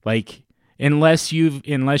 Like, unless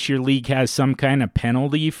your league has some kind of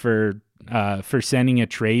penalty for sending a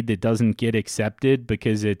trade that doesn't get accepted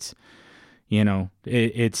because it's,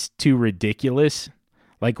 it's too ridiculous.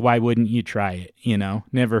 Like, why wouldn't you try it?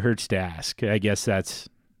 Never hurts to ask. I guess that's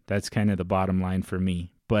kind of the bottom line for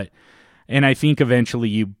me. And I think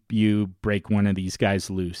eventually you break one of these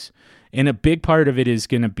guys loose. And a big part of it is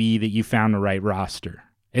going to be that you found the right roster.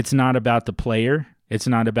 It's not about the player. It's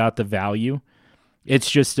not about the value.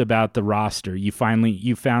 It's just about the roster. You found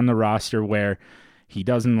the roster where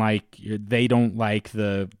they don't like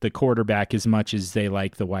the quarterback as much as they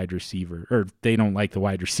like the wide receiver, or they don't like the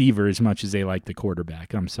wide receiver as much as they like the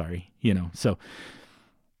quarterback. I'm sorry, so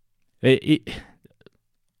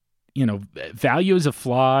value is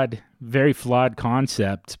a very flawed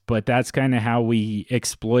concept, but that's kind of how we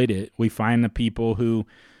exploit it. We find the people who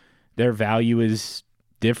their value is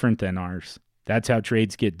different than ours. That's how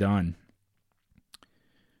trades get done.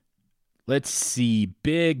 Let's see.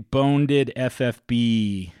 Big Boned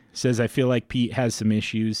FFB says, I feel like Pete has some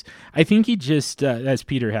issues. I think he just, that's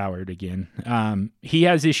Peter Howard again. He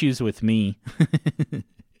has issues with me.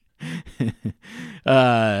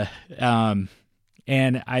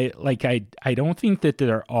 And I don't think that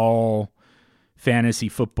they're all fantasy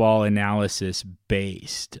football analysis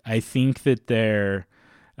based. I think that they're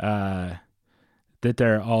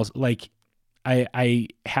all like, I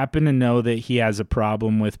happen to know that he has a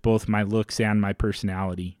problem with both my looks and my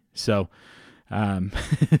personality. So,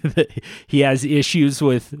 he has issues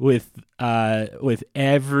with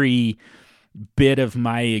every bit of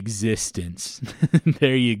my existence.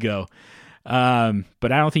 There you go.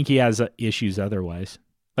 But I don't think he has issues otherwise.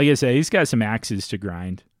 Like I said, he's got some axes to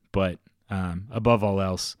grind, but above all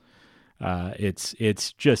else, it's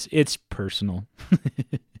personal.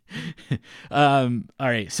 All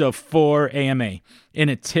right. So for AMA, in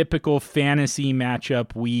a typical fantasy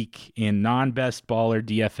matchup week in non-best ball or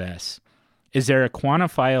DFS, is there a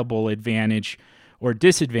quantifiable advantage or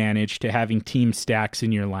disadvantage to having team stacks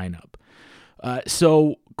in your lineup?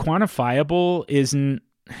 So quantifiable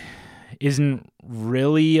isn't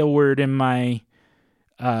really a word in my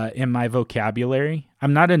vocabulary.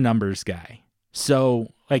 I'm not a numbers guy.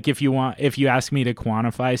 So like if you ask me to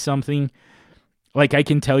quantify something, like I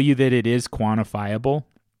can tell you that it is quantifiable.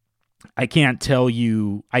 I can't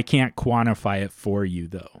quantify it for you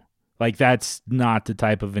though. Like that's not the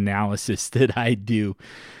type of analysis that I do.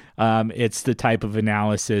 It's the type of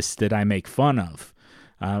analysis that I make fun of.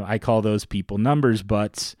 I call those people numbers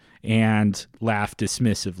butts and laugh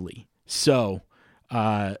dismissively. So,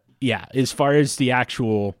 as far as the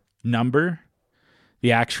actual number,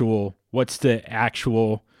 what's the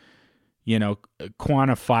actual,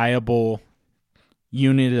 quantifiable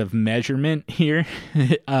unit of measurement here,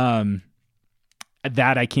 that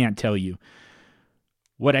I can't tell you.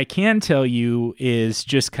 What I can tell you is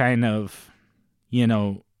just kind of,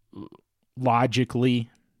 logically,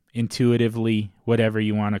 intuitively, whatever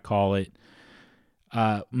you want to call it.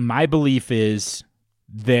 My belief is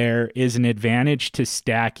there is an advantage to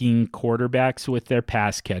stacking quarterbacks with their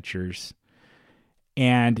pass catchers.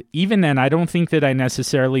 And even then, I don't think that I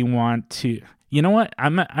necessarily want to, you know what?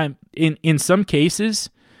 I'm in some cases,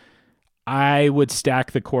 I would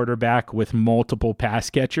stack the quarterback with multiple pass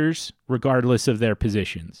catchers, regardless of their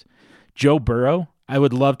positions. Joe Burrow, I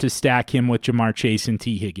would love to stack him with Jamar Chase and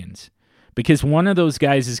T. Higgins, because one of those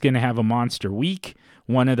guys is going to have a monster week.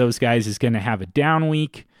 One of those guys is going to have a down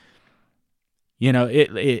week.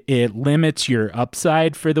 It limits your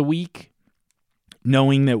upside for the week,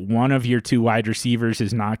 knowing that one of your two wide receivers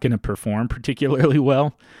is not going to perform particularly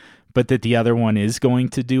well, but that the other one is going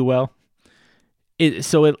to do well.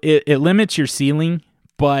 It limits your ceiling,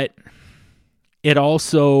 but it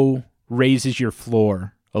also raises your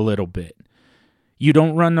floor a little bit. You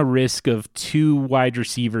don't run the risk of two wide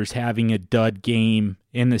receivers having a dud game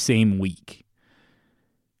in the same week,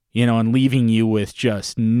 and leaving you with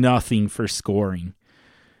just nothing for scoring.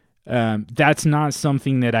 That's not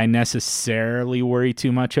something that I necessarily worry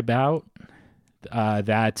too much about.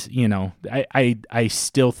 I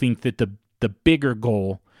still think that the bigger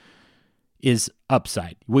goal is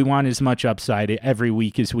upside. We want as much upside every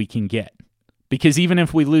week as we can get. Because even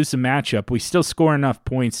if we lose the matchup, we still score enough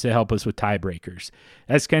points to help us with tiebreakers.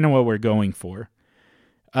 That's kind of what we're going for.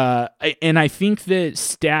 And I think that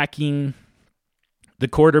stacking the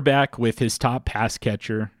quarterback with his top pass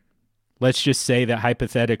catcher, let's just say that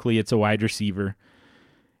hypothetically it's a wide receiver,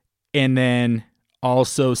 and then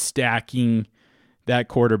also stacking that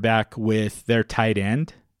quarterback with their tight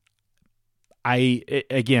end. I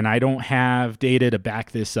don't have data to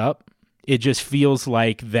back this up. It just feels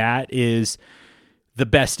like that is the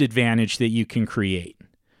best advantage that you can create.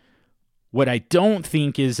 What I don't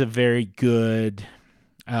think is a very good,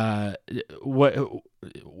 one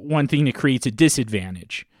thing that creates a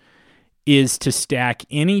disadvantage is to stack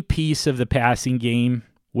any piece of the passing game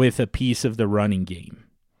with a piece of the running game.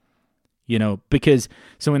 Because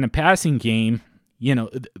so in the passing game,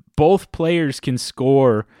 both players can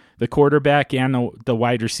score, the quarterback and the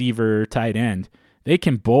wide receiver or tight end. They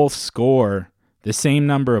can both score the same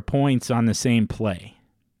number of points on the same play.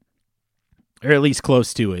 or at least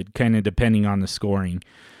close to it, kind of depending on the scoring.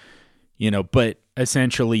 But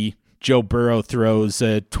essentially Joe Burrow throws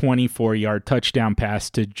a 24-yard touchdown pass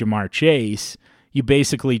to Jamar Chase, you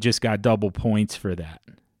basically just got double points for that,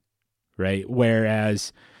 right?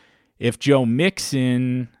 Whereas if Joe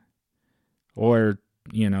Mixon or,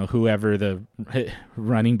 whoever the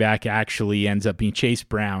running back actually ends up being, Chase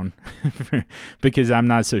Brown, because I'm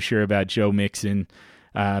not so sure about Joe Mixon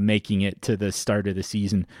making it to the start of the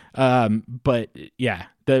season. But yeah,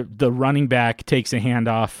 the running back takes a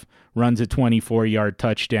handoff, runs a 24-yard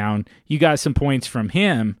touchdown. You got some points from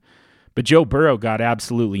him, but Joe Burrow got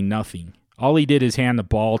absolutely nothing. All he did is hand the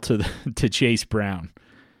ball to Chase Brown,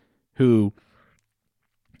 who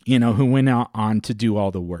went on to do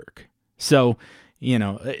all the work. So,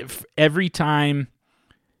 every time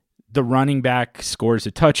the running back scores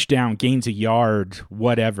a touchdown, gains a yard,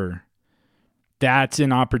 whatever, that's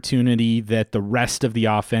an opportunity that the rest of the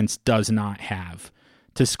offense does not have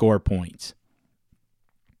to score points.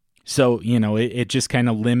 So, it just kind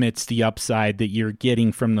of limits the upside that you're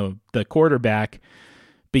getting from the quarterback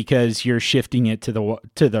because you're shifting it to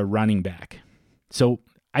the running back. So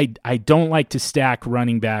I don't like to stack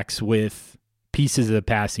running backs with pieces of the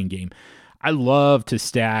passing game. I love to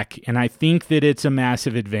stack, and I think that it's a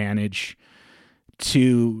massive advantage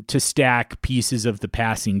to stack pieces of the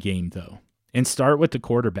passing game, though, and start with the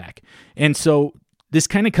quarterback. And so this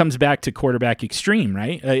kind of comes back to quarterback extreme,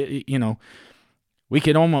 right? We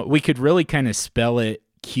could really kind of spell it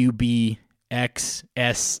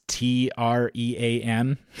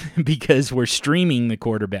QBXSTREAM because we're streaming the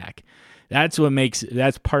quarterback. That's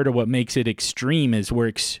part of what makes it extreme is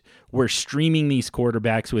we're streaming these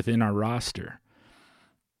quarterbacks within our roster.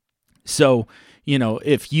 So,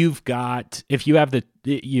 if you have 5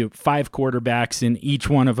 quarterbacks and each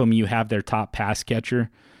one of them you have their top pass catcher,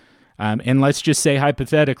 and let's just say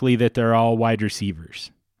hypothetically that they're all wide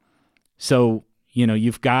receivers. So,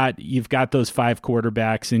 you've got those 5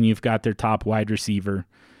 quarterbacks and you've got their top wide receiver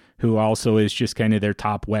who also is just kind of their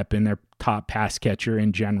top weapon, their top pass catcher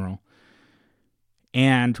in general.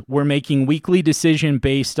 And we're making weekly decision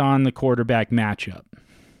based on the quarterback matchup,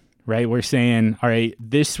 right? We're saying, all right,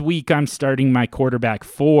 this week I'm starting my quarterback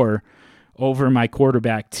 4 over my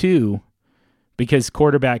quarterback 2 because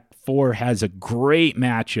quarterback 4 has a great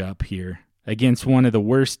matchup here against one of the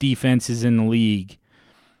worst defenses in the league.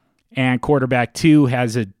 And quarterback 2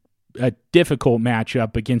 has a difficult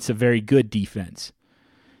matchup against a very good defense.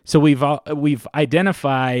 So we've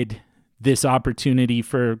identified this opportunity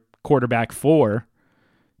for quarterback 4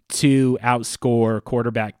 to outscore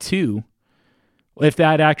quarterback 2. If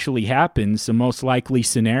that actually happens, the most likely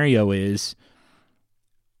scenario is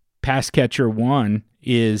pass catcher 1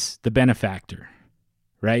 is the benefactor,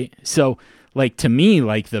 right? So, to me,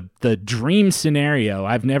 the dream scenario,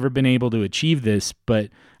 I've never been able to achieve this, but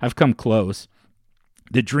I've come close.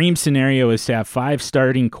 The dream scenario is to have 5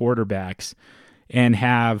 starting quarterbacks and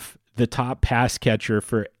have the top pass catcher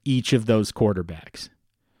for each of those quarterbacks.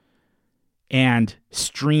 And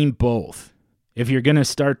stream both. If you're going to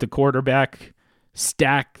start the quarterback,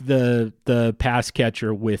 stack the pass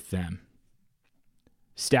catcher with them.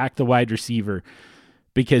 Stack the wide receiver.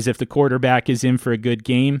 Because if the quarterback is in for a good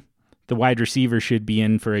game, the wide receiver should be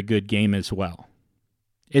in for a good game as well.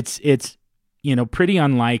 It's pretty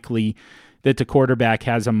unlikely that the quarterback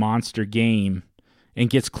has a monster game and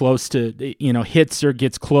gets close to, hits or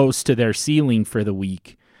gets close to their ceiling for the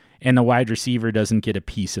week, and the wide receiver doesn't get a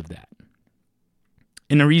piece of that.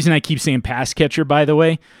 And the reason I keep saying pass catcher, by the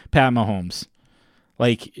way, Pat Mahomes.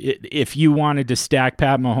 If you wanted to stack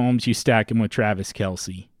Pat Mahomes, you stack him with Travis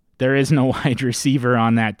Kelce. There is no wide receiver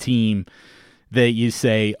on that team that you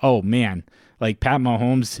say, oh man, Pat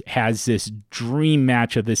Mahomes has this dream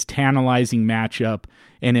matchup, this tantalizing matchup,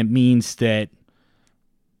 and it means that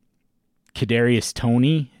Kadarius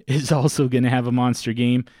Toney is also going to have a monster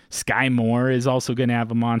game. Sky Moore is also going to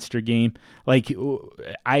have a monster game. We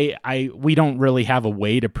don't really have a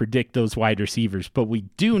way to predict those wide receivers, but we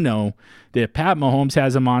do know that if Pat Mahomes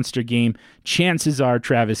has a monster game, chances are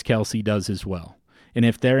Travis Kelce does as well. And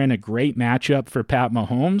if they're in a great matchup for Pat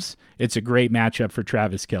Mahomes, it's a great matchup for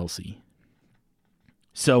Travis Kelce.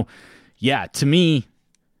 So, yeah, to me,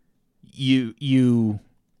 you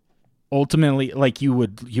ultimately, you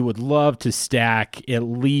would love to stack at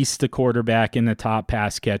least the quarterback and the top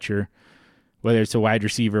pass catcher, whether it's a wide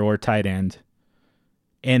receiver or tight end.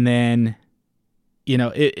 And then,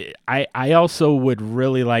 I also would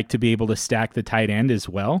really like to be able to stack the tight end as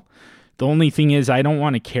well. The only thing is I don't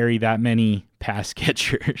want to carry that many pass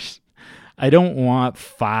catchers. I don't want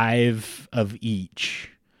 5 of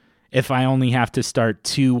each if I only have to start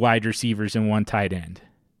 2 wide receivers and 1 tight end.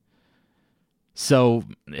 So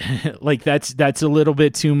like that's a little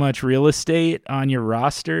bit too much real estate on your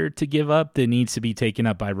roster to give up that needs to be taken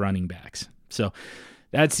up by running backs. So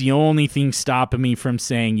that's the only thing stopping me from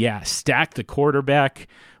saying, yeah, stack the quarterback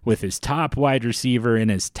with his top wide receiver and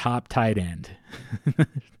his top tight end.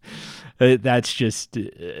 That's just,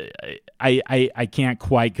 I can't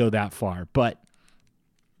quite go that far, but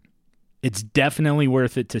it's definitely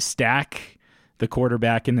worth it to stack the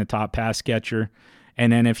quarterback and the top pass catcher.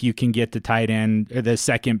 And then if you can get the tight end or the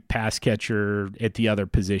second pass catcher at the other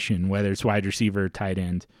position, whether it's wide receiver or tight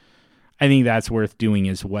end, I think that's worth doing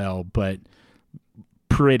as well, but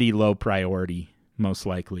pretty low priority, most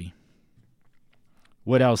likely.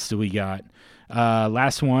 What else do we got?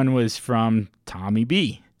 Last one was from Tommy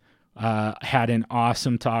B. Had an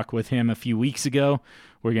awesome talk with him a few weeks ago.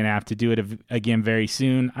 We're going to have to do it again very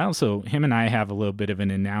soon. Him and I have a little bit of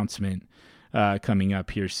an announcement coming up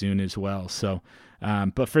here soon as well. So,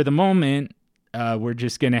 but for the moment, we're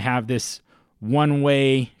just going to have this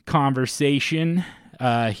one-way conversation.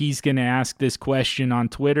 He's going to ask this question on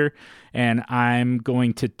Twitter, and I'm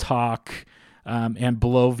going to talk and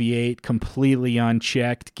bloviate completely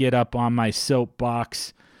unchecked, get up on my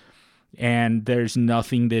soapbox, and there's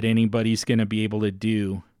nothing that anybody's going to be able to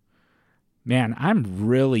do. Man, I'm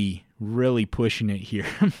really, really pushing it here.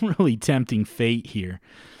 I'm really tempting fate here.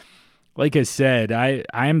 Like I said,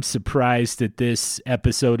 I'm surprised that this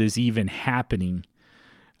episode is even happening.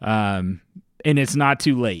 And it's not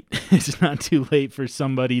too late. It's not too late for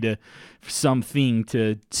something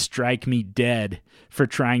to strike me dead for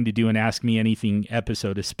trying to do an Ask Me Anything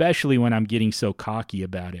episode, especially when I'm getting so cocky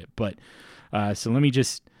about it. But so let me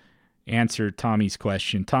just answer Tommy's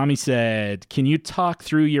question. Tommy said, can you talk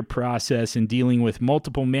through your process in dealing with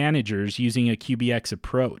multiple managers using a QBX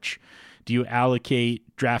approach? Do you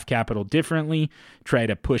allocate draft capital differently? Try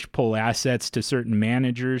to push-pull assets to certain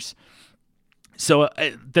managers? So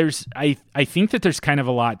I think that there's kind of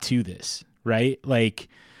a lot to this, right? Like,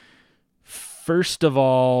 first of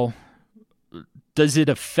all, does it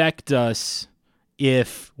affect us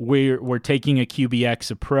if we're taking a QBX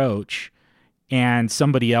approach and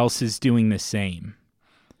somebody else is doing the same?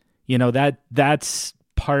 You know, that's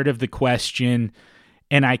part of the question,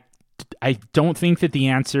 and I don't think that the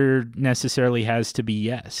answer necessarily has to be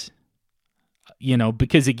yes. You know,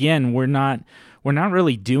 because again, we're not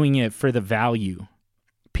really doing it for the value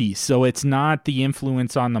piece. So it's not the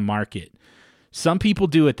influence on the market. Some people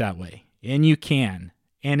do it that way, and you can.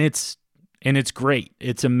 And it's great.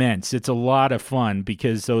 It's immense. It's a lot of fun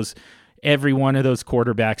because every one of those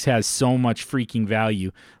quarterbacks has so much freaking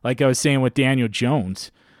value. Like I was saying with Daniel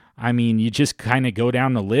Jones, I mean, you just kind of go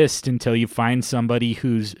down the list until you find somebody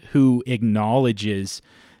who acknowledges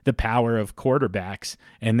the power of quarterbacks,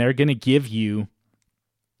 and they're going to give you,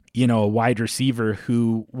 you know, a wide receiver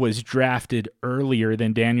who was drafted earlier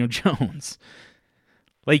than Daniel Jones.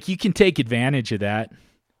 Like, you can take advantage of that,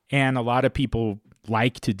 and a lot of people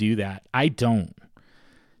like to do that. I don't.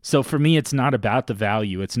 So for me, it's not about the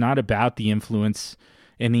value. It's not about the influence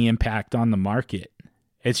and the impact on the market.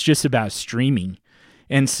 It's just about streaming.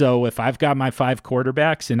 And so if I've got my 5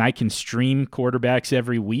 quarterbacks and I can stream quarterbacks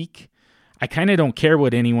every week, I kind of don't care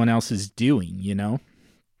what anyone else is doing, you know?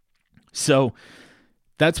 So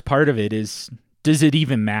that's part of it is, does it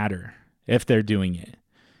even matter if they're doing it?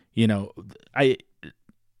 You know,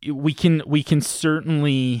 we can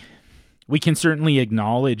certainly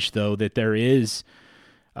acknowledge though that there is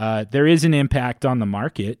an impact on the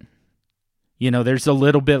market. You know, there's a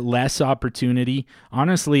little bit less opportunity.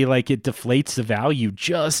 Honestly, like, it deflates the value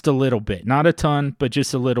just a little bit. Not a ton, but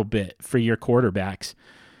just a little bit for your quarterbacks.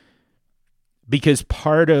 Because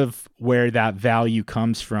part of where that value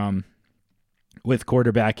comes from with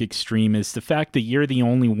quarterback extreme is the fact that you're the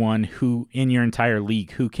only one who in your entire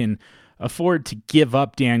league who can afford to give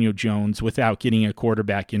up Daniel Jones without getting a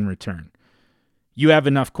quarterback in return. You have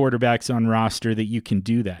enough quarterbacks on roster that you can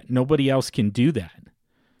do that. Nobody else can do that.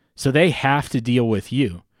 So they have to deal with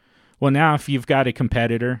you. Well, now if you've got a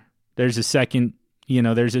competitor, there's a second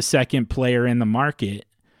player in the market,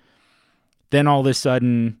 then all of a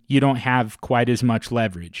sudden you don't have quite as much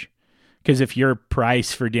leverage. Because if your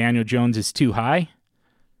price for Daniel Jones is too high,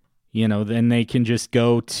 you know, then they can just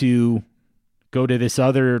go to this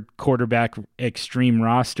other quarterback extreme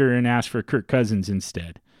roster and ask for Kirk Cousins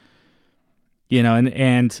instead. You know,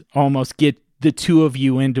 and almost get the two of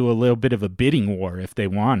you into a little bit of a bidding war if they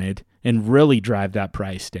wanted, and really drive that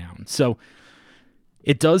price down. So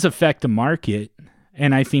it does affect the market,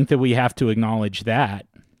 and I think that we have to acknowledge that.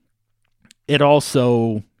 It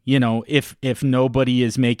also, you know, if nobody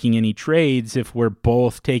is making any trades, if we're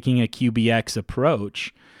both taking a QBX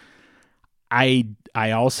approach, I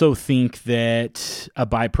I also think that a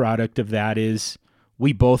byproduct of that is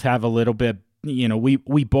we both have a little bit,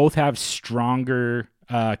 we both have stronger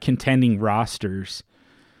contending rosters,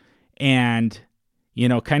 and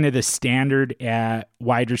kind of the standard at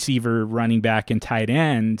wide receiver, running back, and tight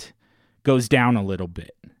end goes down a little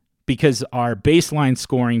bit because our baseline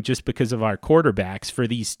scoring, just because of our quarterbacks for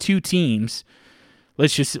these two teams,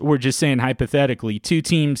 we're just saying hypothetically, two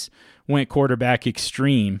teams went quarterback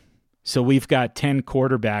extreme. So we've got 10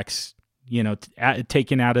 quarterbacks,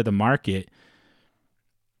 taken out of the market,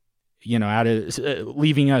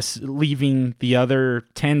 leaving the other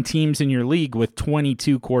 10 teams in your league with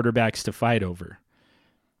 22 quarterbacks to fight over.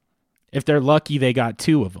 If they're lucky, they got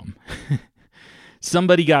 2 of them.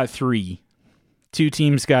 Somebody got 3. 2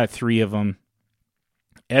 teams got 3 of them.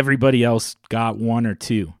 Everybody else got 1 or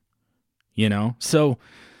 2, So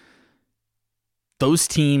those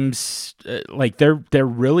teams, they're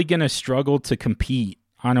really going to struggle to compete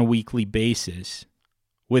on a weekly basis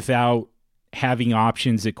without having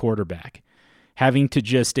options at quarterback, having to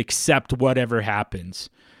just accept whatever happens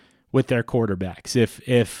with their quarterbacks.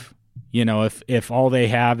 If all they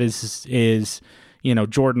have is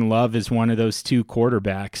Jordan Love is one of those 2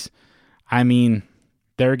 quarterbacks, I mean,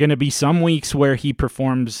 there are going to be some weeks where he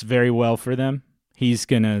performs very well for them. He's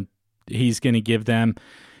going to give them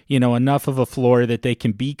enough of a floor that they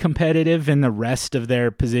can be competitive, and the rest of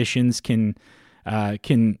their positions can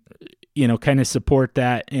kind of support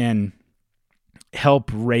that and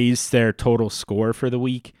help raise their total score for the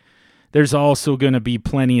week. There's also going to be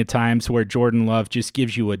plenty of times where Jordan Love just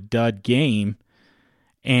gives you a dud game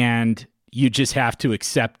and you just have to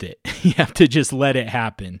accept it. You have to just let it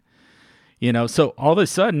happen. So all of a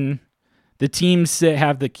sudden, the teams that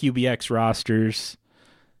have the QBX rosters,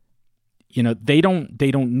 they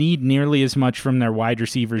don't need nearly as much from their wide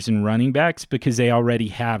receivers and running backs because they already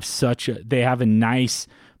have they have a nice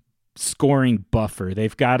scoring buffer.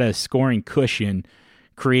 They've got a scoring cushion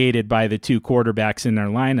created by the 2 quarterbacks in their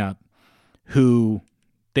lineup who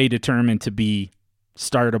they determine to be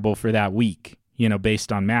startable for that week,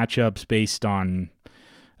 based on matchups, based on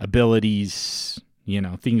abilities,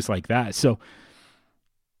 things like that. So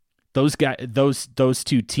those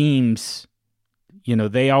 2 teams,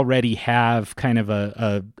 they already have kind of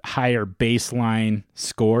a higher baseline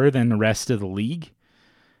score than the rest of the league.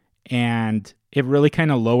 And it really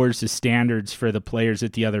kind of lowers the standards for the players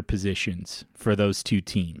at the other positions for those 2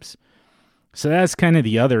 teams. So that's kind of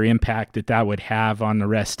the other impact that would have on the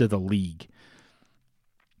rest of the league.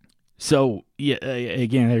 So yeah,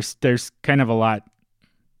 again, there's kind of a lot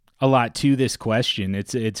to this question.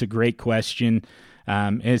 It's a great question.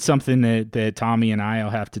 It's something that Tommy and I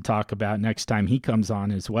will have to talk about next time he comes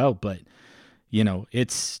on as well. But,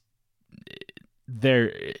 it's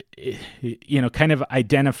there, kind of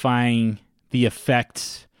identifying the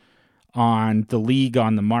effects on the league,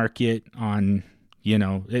 on the market, on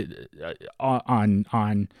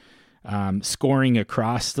scoring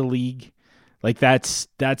across the league.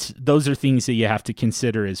 Those are things that you have to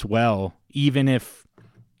consider as well. Even if,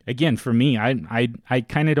 again, for me, I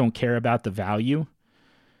kind of don't care about the value.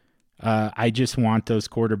 I just want those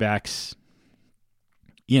quarterbacks,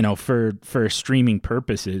 for streaming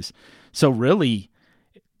purposes. So really,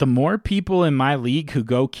 the more people in my league who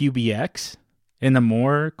go QBX and the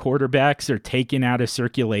more quarterbacks are taken out of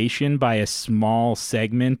circulation by a small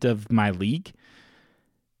segment of my league,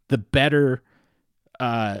 the better,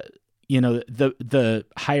 the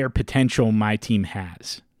higher potential my team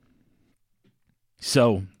has.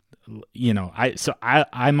 So,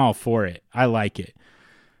 I'm all for it. I like it.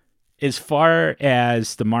 As far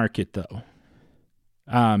as the market, though,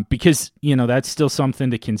 because that's still something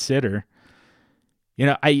to consider.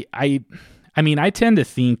 I tend to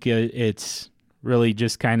think it's really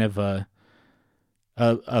just kind of a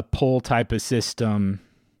pull type of system.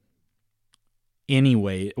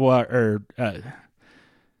 Anyway, let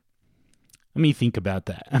me think about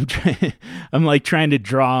that. I'm trying to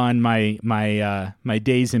draw on my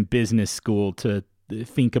days in business school to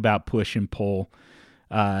think about push and pull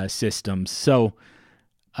systems. So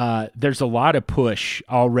there's a lot of push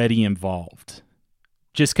already involved,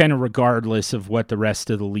 just kind of regardless of what the rest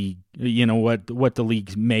of the league, what the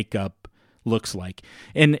league's makeup looks like.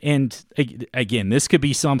 And again, this could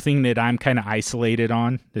be something that I'm kind of isolated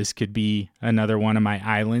on. This could be another one of my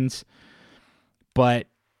islands. But,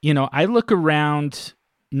 I look around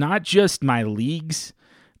not just my leagues,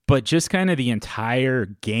 but just kind of the entire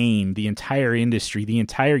game, the entire industry, the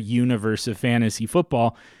entire universe of fantasy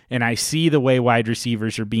football, and I see the way wide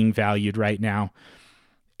receivers are being valued right now.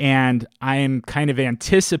 And I'm kind of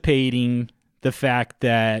anticipating the fact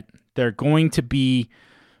that they're going to be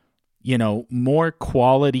more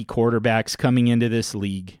quality quarterbacks coming into this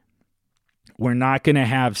league. We're not going to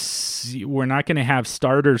have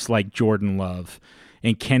starters like Jordan Love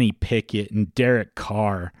and Kenny Pickett and Derek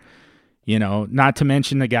Carr. Not to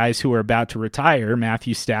mention the guys who are about to retire,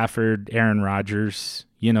 Matthew Stafford, Aaron Rodgers,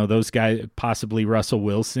 those guys, possibly Russell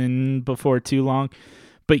Wilson before too long.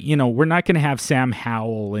 But, we're not going to have Sam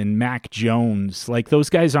Howell and Mac Jones. Like, those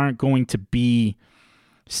guys aren't going to be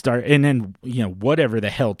and then, whatever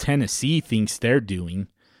the hell Tennessee thinks they're doing.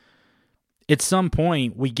 At some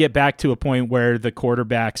point, we get back to a point where the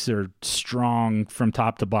quarterbacks are strong from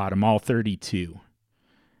top to bottom, all 32.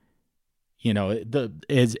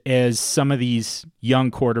 As some of these young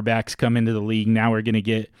quarterbacks come into the league, we're going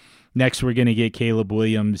to get Caleb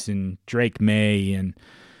Williams and Drake May, and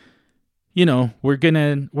we're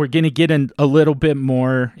gonna get a little bit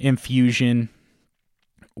more infusion.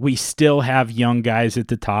 We still have young guys at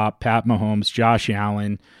the top: Pat Mahomes, Josh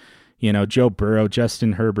Allen, Joe Burrow,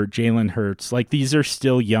 Justin Herbert, Jalen Hurts. Like, these are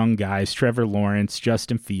still young guys. Trevor Lawrence,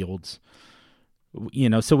 Justin Fields.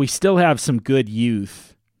 So we still have some good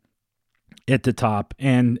youth at the top,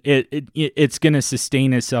 and it's going to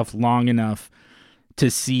sustain itself long enough to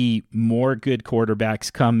see more good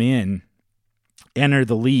quarterbacks come in, enter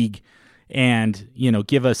the league, and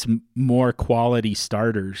give us more quality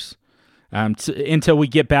starters until we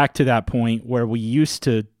get back to that point where we used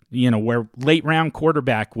to, where late round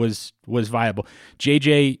quarterback was viable.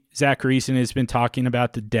 JJ Zacharyson has been talking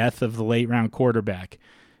about the death of the late round quarterback.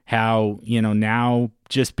 How, now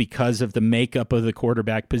just because of the makeup of the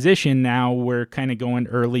quarterback position, now we're kind of going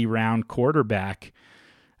early round quarterback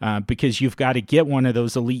because you've got to get one of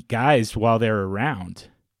those elite guys while they're around,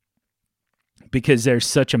 because there's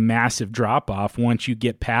such a massive drop off once you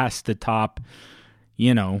get past the top,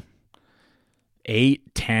 8,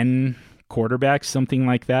 10 quarterbacks, something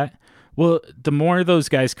like that. Well, the more those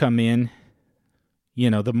guys come in,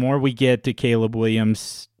 the more we get to Caleb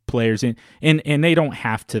Williams players in, and they don't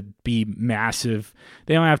have to be massive.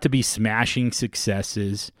 They don't have to be smashing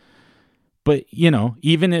successes. But,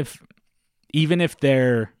 even if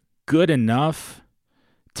they're good enough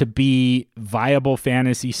to be viable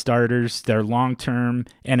fantasy starters, they're long-term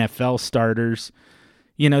NFL starters,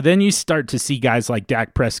 then you start to see guys like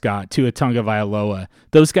Dak Prescott, Tua Tagovailoa.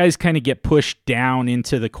 Those guys kind of get pushed down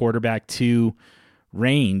into the quarterback 2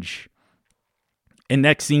 range. And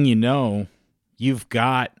next thing you know, you've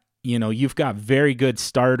got very good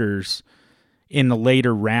starters in the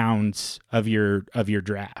later rounds of your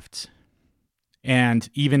drafts. And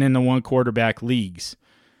even in the one quarterback leagues,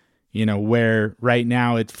 where right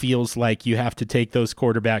now it feels like you have to take those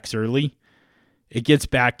quarterbacks early, it gets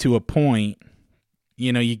back to a point,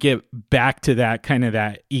 you get back to that kind of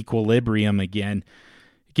that equilibrium again.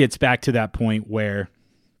 It gets back to that point where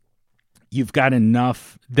you've got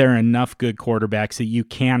there are enough good quarterbacks that you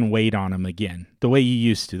can wait on them again, the way you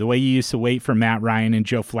used to wait for Matt Ryan and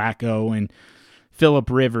Joe Flacco and Phillip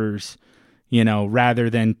Rivers, rather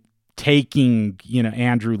than taking,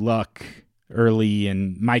 Andrew Luck early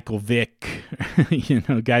and Michael Vick,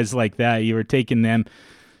 guys like that. You were taking them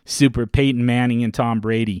super Peyton Manning and Tom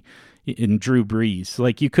Brady and Drew Brees.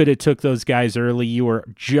 Like, you could have took those guys early. You were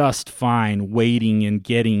just fine waiting and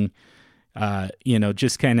getting,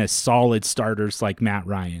 just kind of solid starters like Matt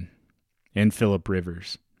Ryan and Phillip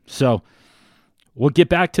Rivers. So we'll get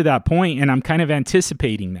back to that point, and I'm kind of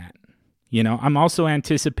anticipating that. I'm also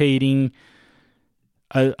anticipating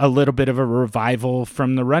a little bit of a revival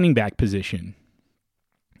from the running back position.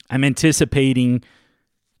 I'm anticipating,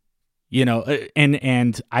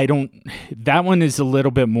 and I don't, that one is a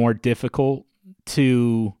little bit more difficult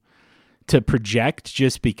to project,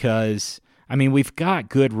 just because, we've got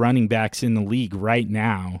good running backs in the league right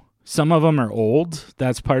now. Some of them are old.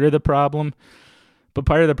 That's part of the problem. But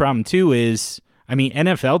part of the problem too is,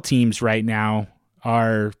 NFL teams right now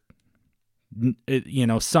are,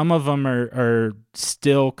 some of them are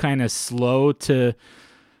still kind of slow to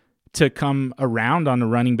come around on the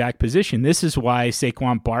running back position. This is why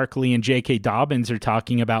Saquon Barkley and J.K. Dobbins are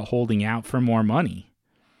talking about holding out for more money,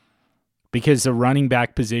 because the running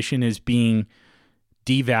back position is being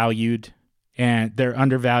devalued, and they're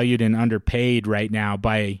undervalued and underpaid right now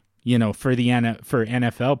by, for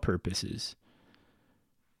NFL purposes.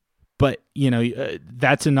 But,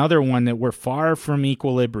 that's another one that we're far from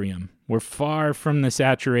equilibrium. We're far from the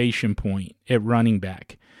saturation point at running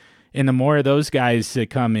back. And the more of those guys that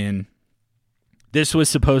come in, this was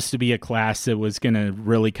supposed to be a class that was going to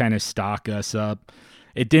really kind of stock us up.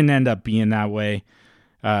 It didn't end up being that way.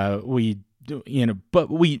 But we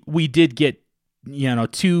did get,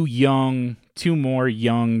 two more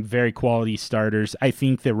young, very quality starters. I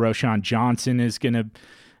think that Roshan Johnson is going to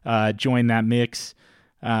join that mix.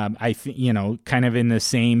 I think, kind of in the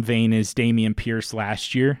same vein as Dameon Pierce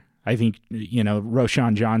last year. I think,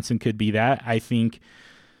 Roschon Johnson could be that. I think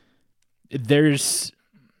there's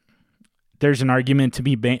an argument to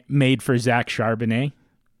be made for Zach Charbonnet.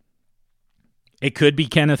 It could be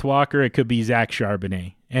Kenneth Walker. It could be Zach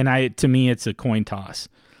Charbonnet. And to me, it's a coin toss.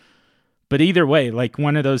 But either way, like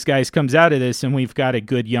one of those guys comes out of this and we've got a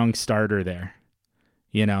good young starter there.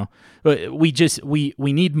 We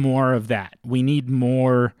need more of that. We need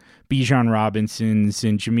more Bijan Robinsons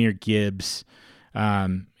and Jahmyr Gibbs.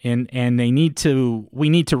 And we need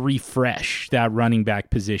to refresh that running back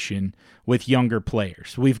position with younger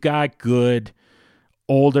players. We've got good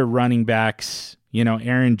older running backs,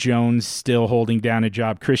 Aaron Jones still holding down a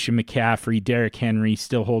job, Christian McCaffrey, Derrick Henry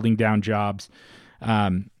still holding down jobs.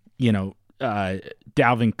 Dalvin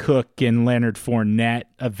Cook and Leonard Fournette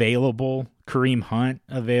available, Kareem Hunt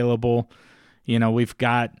available. We've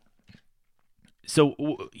got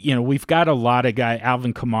a lot of guys.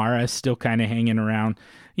 Alvin Kamara still kind of hanging around.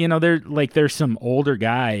 There's some older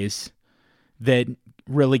guys that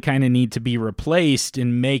really kind of need to be replaced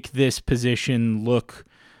and make this position look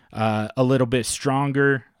a little bit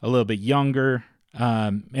stronger, a little bit younger,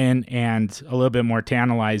 and a little bit more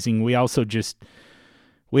tantalizing. We also just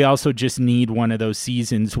need one of those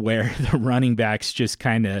seasons where the running backs just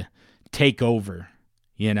kind of take over.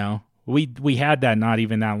 We had that not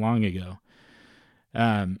even that long ago.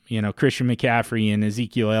 Christian McCaffrey and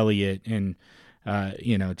Ezekiel Elliott and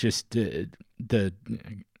the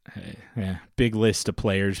big list of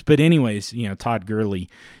players. But anyways, Todd Gurley.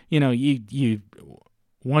 You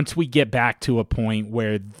once we get back to a point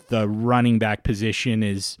where the running back position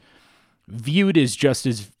is viewed as just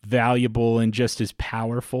as valuable and just as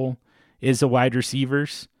powerful as the wide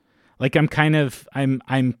receivers, like I'm preparing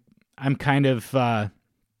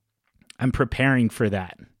for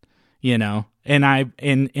that, and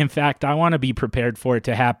in fact, I want to be prepared for it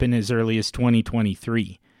to happen as early as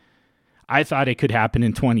 2023. I thought it could happen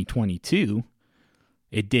in 2022.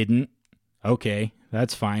 It didn't. Okay,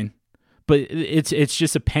 that's fine. But it's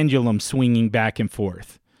just a pendulum swinging back and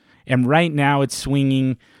forth. And right now it's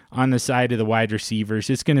swinging on the side of the wide receivers.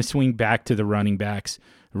 It's going to swing back to the running backs.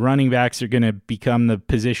 The running backs are going to become the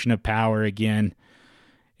position of power again.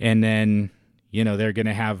 And then, they're going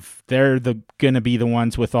to be the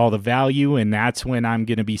ones with all the value. And that's when I'm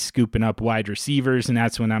going to be scooping up wide receivers. And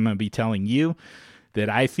that's when I'm going to be telling you that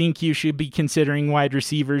I think you should be considering wide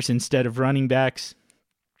receivers instead of running backs.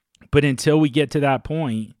 But until we get to that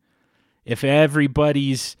point, if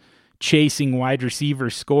everybody's chasing wide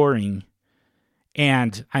receiver scoring,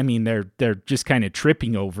 and I mean they're just kind of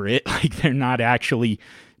tripping over it, like they're not actually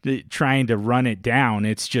trying to run it down.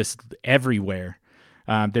 It's just everywhere.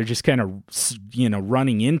 They're just kind of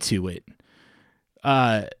running into it.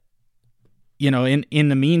 In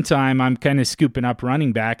the meantime, I'm kind of scooping up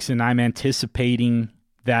running backs, and I'm anticipating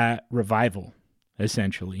that revival,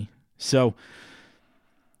 essentially. So,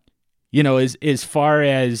 as far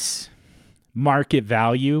as market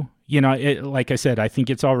value, like I said, I think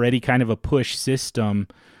it's already kind of a push system,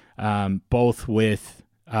 both with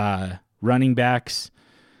running backs,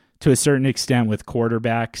 to a certain extent with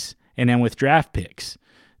quarterbacks, and then with draft picks.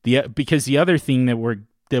 Because the other thing that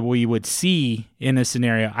we would see in a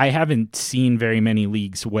scenario, I haven't seen very many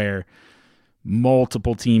leagues where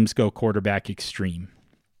multiple teams go quarterback extreme.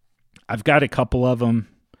 I've got a couple of them,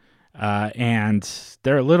 and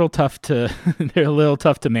they're a little tough to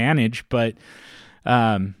manage, but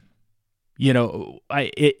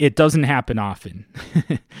it doesn't happen often.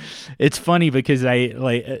 It's funny because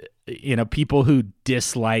people who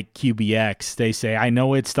dislike QBX, they say, I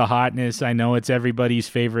know it's the hotness. I know it's everybody's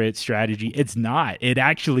favorite strategy. It's not. It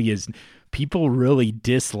actually is. People really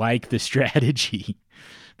dislike the strategy.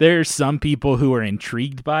 There are some people who are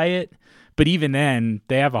intrigued by it, but even then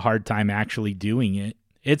they have a hard time actually doing it.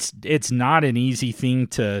 It's not an easy thing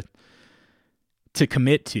to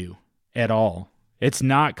commit to at all. It's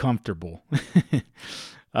not comfortable.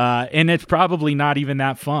 And it's probably not even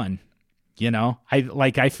that fun.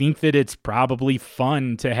 I think that it's probably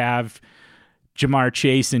fun to have Jamar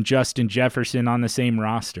Chase and Justin Jefferson on the same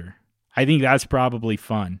roster. I think that's probably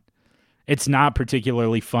fun. It's not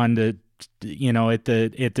particularly fun to, at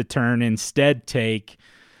the turn instead take,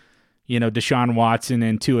 Deshaun Watson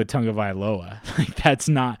and Tua Tagovailoa. Like that's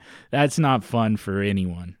not fun for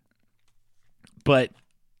anyone. But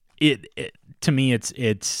it to me,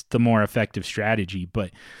 it's the more effective strategy.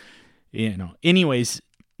 But anyways,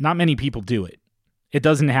 not many people do it. It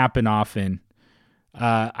doesn't happen often.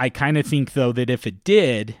 I kind of think though that if it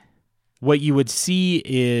did, what you would see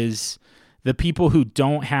is the people who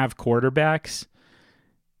don't have quarterbacks,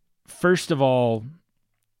 first of all,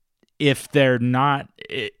 if they're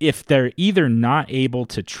either not able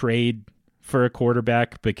to trade for a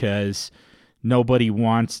quarterback because nobody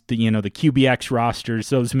wants the QBX rosters,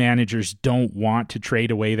 those managers don't want to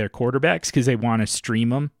trade away their quarterbacks because they want to stream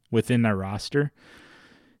them within their roster.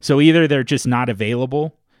 So either they're just not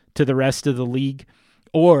available to the rest of the league,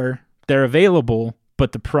 or they're available,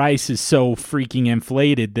 but the price is so freaking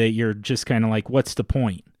inflated that you're just kind of like, what's the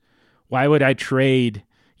point? Why would I trade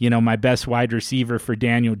my best wide receiver for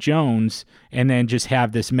Daniel Jones and then just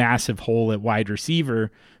have this massive hole at wide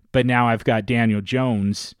receiver? But now I've got Daniel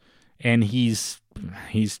Jones and he's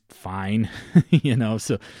fine,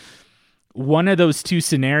 So one of those two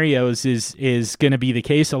scenarios is going to be the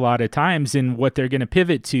case a lot of times, and what they're going to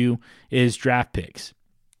pivot to is draft picks.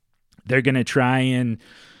 They're going to try and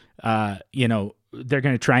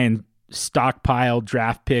stockpile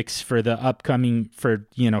draft picks for the upcoming for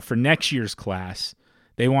next year's class.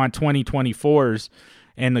 They want 2024s,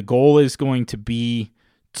 and the goal is going to be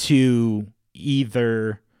to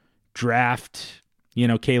either draft,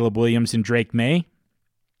 Caleb Williams and Drake May,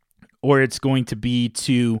 or it's going to be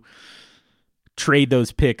to trade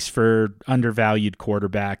those picks for undervalued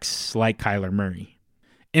quarterbacks like Kyler Murray.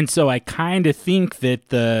 And so I kind of think that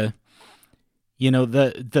the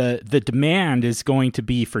demand is going to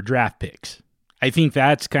be for draft picks. I think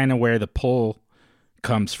that's kind of where the pull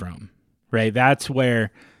comes from, right? That's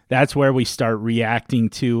where we start reacting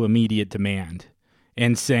to immediate demand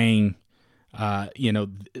and saying,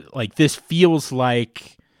 this feels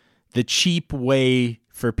like the cheap way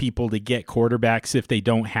for people to get quarterbacks if they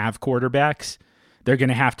don't have quarterbacks. They're going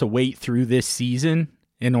to have to wait through this season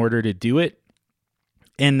in order to do it.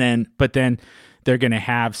 But then they're going to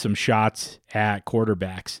have some shots at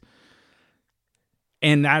quarterbacks.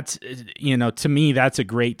 And that's, to me, that's a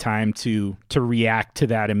great time to react to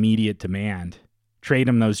that immediate demand. Trade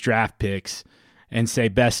them those draft picks and say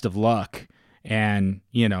best of luck. And,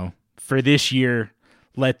 for this year,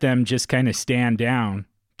 let them just kind of stand down.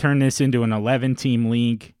 Turn this into an 11-team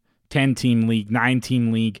league, 10-team league,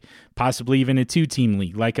 9-team league, possibly even a 2-team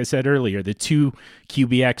league. Like I said earlier, the 2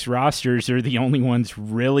 QBX rosters are the only ones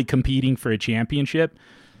really competing for a championship.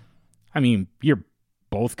 I mean, you're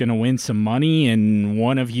both going to win some money, and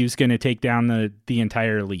one of you's going to take down the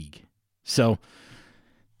entire league. So,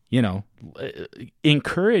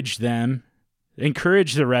 encourage the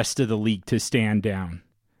rest of the league to stand down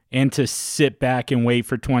and to sit back and wait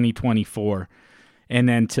for 2024. And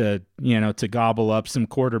then to gobble up some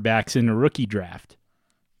quarterbacks in the rookie draft.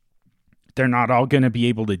 They're not all going to be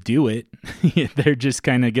able to do it. They're just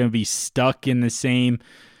kind of going to be stuck in the same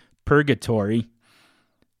purgatory,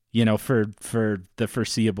 for the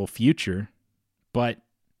foreseeable future. But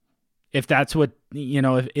if that's what,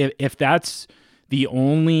 if that's the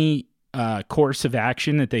only course of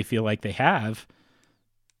action that they feel like they have,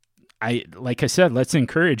 like I said, let's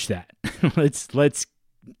encourage that. let's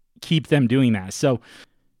keep them doing that. So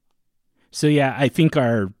yeah, I think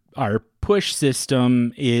our push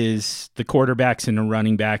system is the quarterbacks and the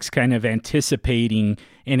running backs kind of anticipating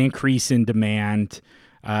an increase in demand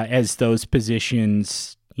as those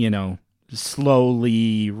positions,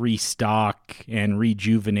 slowly restock and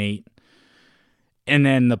rejuvenate. And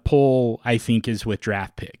then the pull, I think, is with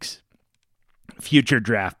draft picks, future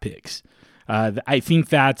draft picks. I think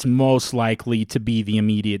that's most likely to be the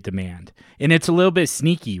immediate demand. And it's a little bit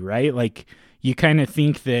sneaky, right? Like, you kind of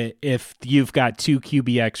think that if you've got 2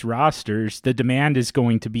 QBX rosters, the demand is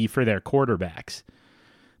going to be for their quarterbacks.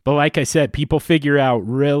 But like I said, people figure out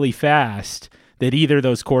really fast that either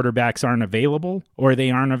those quarterbacks aren't available or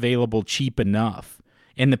they aren't available cheap enough.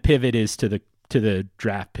 And the pivot is to the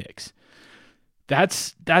draft picks.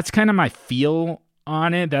 That's kind of my feel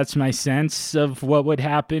on it. That's my sense of what would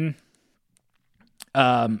happen.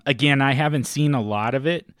 Again, I haven't seen a lot of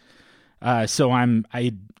it. So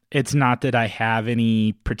it's not that I have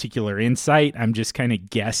any particular insight. I'm just kind of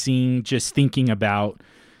guessing, just thinking about,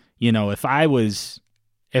 if I was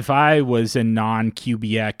a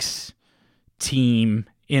non-QBX team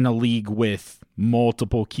in a league with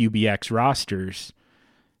multiple QBX rosters,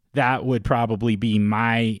 that would probably be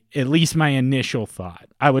at least my initial thought.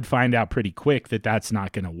 I would find out pretty quick that that's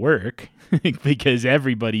not going to work because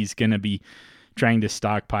everybody's going to be trying to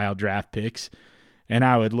stockpile draft picks, and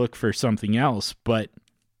I would look for something else. But,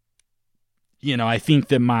 I think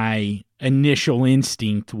that my initial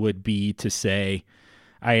instinct would be to say,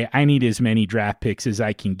 I need as many draft picks as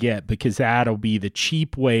I can get because that'll be the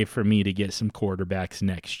cheap way for me to get some quarterbacks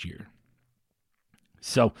next year.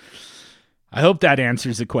 So I hope that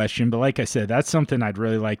answers the question. But like I said, that's something I'd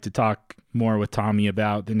really like to talk more with Tommy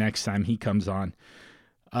about the next time he comes on.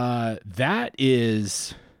 That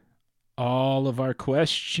is all of our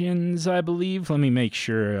questions, I believe. Let me make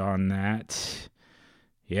sure on that.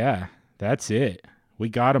 Yeah, that's it. We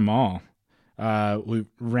got them all. We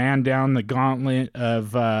ran down the gauntlet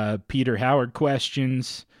of Peter Howard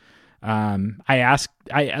questions. I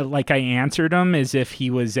answered them as if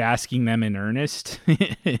he was asking them in earnest,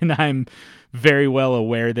 and I'm very well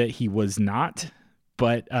aware that he was not.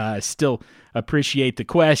 But still appreciate the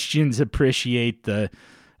questions, appreciate the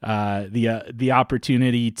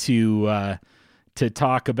opportunity to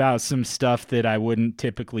talk about some stuff that I wouldn't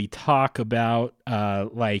typically talk about,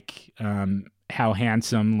 like how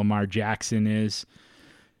handsome Lamar Jackson is,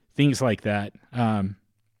 things like that.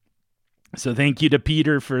 So thank you to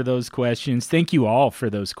Peter for those questions. Thank you all for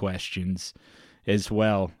those questions as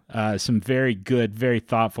well. Some very good, very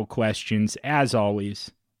thoughtful questions, as always,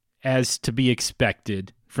 as to be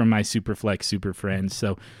expected from my SuperFlex super friends.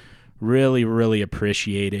 So really, really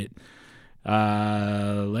appreciate it.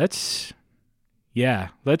 Let's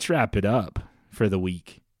wrap it up for the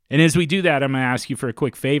week. And as we do that, I'm going to ask you for a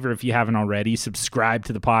quick favor. If you haven't already, subscribe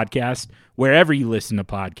to the podcast wherever you listen to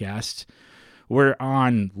podcasts. We're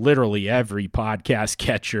on literally every podcast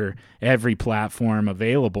catcher, every platform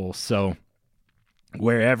available. So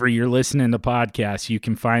wherever you're listening to podcasts, you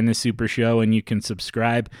can find the Super Show and you can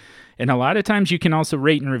subscribe. And a lot of times you can also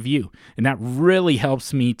rate and review. And that really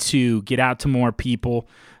helps me to get out to more people.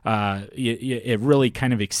 It really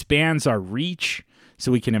kind of expands our reach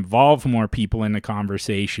so we can involve more people in the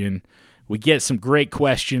conversation. We get some great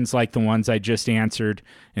questions like the ones I just answered.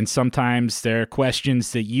 And sometimes there are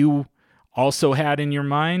questions that you also had in your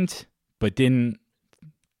mind, but didn't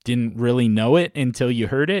really know it until you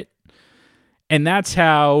heard it. And that's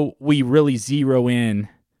how we really zero in,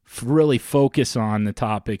 really focus on the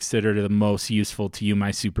topics that are the most useful to you, my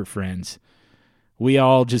super friends. We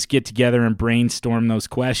all just get together and brainstorm those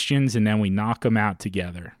questions, and then we knock them out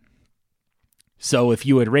together. So if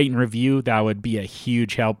you would rate and review, that would be a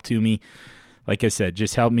huge help to me. Like I said,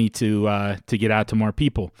 just help me to get out to more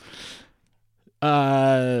people.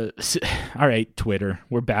 All right, Twitter.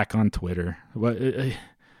 We're back on Twitter.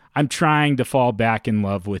 I'm trying to fall back in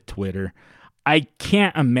love with Twitter. I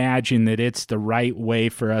can't imagine that it's the right way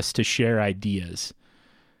for us to share ideas.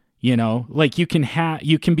 You know, like you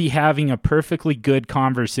can be having a perfectly good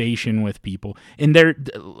conversation with people. And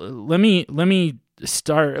let me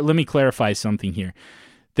clarify something here.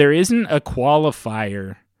 There isn't a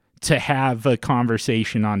qualifier to have a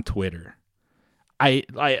conversation on Twitter. I'm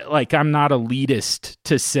not elitist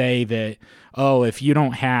to say that, oh, if you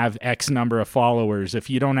don't have X number of followers, if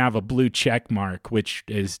you don't have a blue check mark, which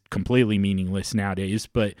is completely meaningless nowadays,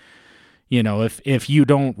 but you know, if you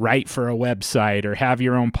don't write for a website or have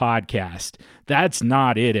your own podcast, that's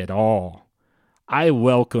not it at all. I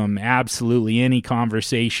welcome absolutely any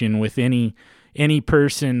conversation with any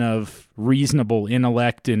person of reasonable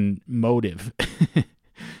intellect and motive.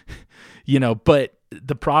 You know, but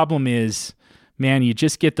the problem is, man, you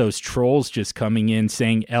just get those trolls just coming in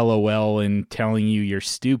saying LOL and telling you you're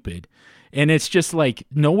stupid. And it's just like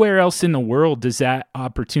nowhere else in the world does that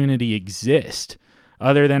opportunity exist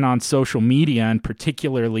other than on social media and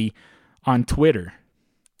particularly on Twitter.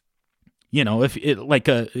 You know, if it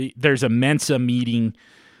there's a Mensa meeting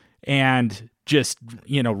and just,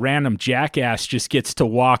 you know, random jackass just gets to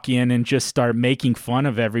walk in and just start making fun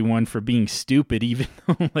of everyone for being stupid, even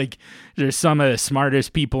though like there's some of the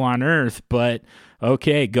smartest people on earth, but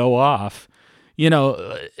okay, go off. You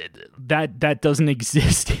know, that doesn't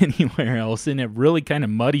exist anywhere else. And it really kind of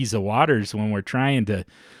muddies the waters when we're trying to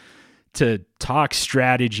talk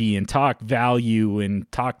strategy and talk value and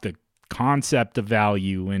talk the concept of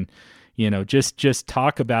value and, you know, just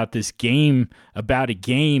talk about this game, about a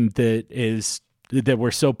game that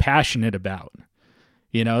we're so passionate about.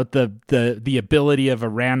 You know, the ability of a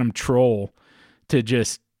random troll to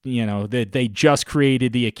just, you know, that they just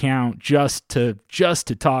created the account just to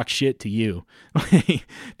talk shit to you.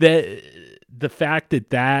 The fact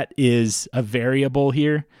that is a variable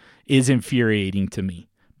here is infuriating to me.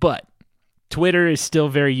 But Twitter is still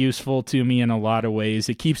very useful to me in a lot of ways.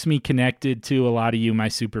 It keeps me connected to a lot of you, my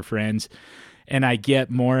super friends, and I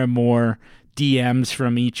get more and more DMs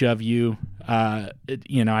from each of you.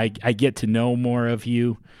 You know, I get to know more of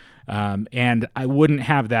you, and I wouldn't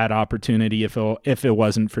have that opportunity if it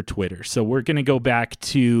wasn't for Twitter. So we're going to go back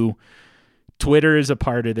to Twitter as a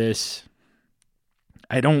part of this.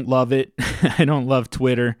 I don't love it. I don't love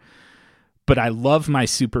Twitter, but I love my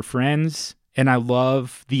super friends. And I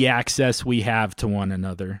love the access we have to one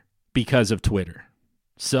another because of Twitter.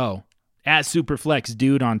 So, at SuperFlex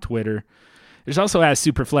Dude on Twitter. There's also at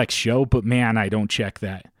SuperFlex Show, but man, I don't check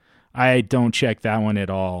that. I don't check that one at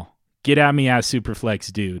all. Get at me at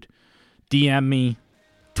SuperFlex Dude. DM me,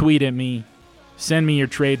 tweet at me, send me your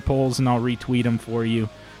trade polls, and I'll retweet them for you.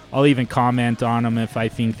 I'll even comment on them if I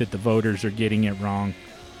think that the voters are getting it wrong.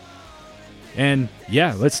 And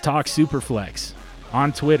yeah, let's talk SuperFlex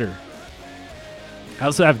on Twitter. I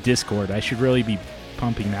also have Discord. I should really be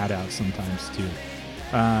pumping that out sometimes too.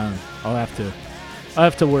 I'll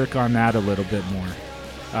have to work on that a little bit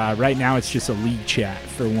more. Right now it's just a league chat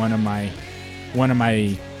for one of my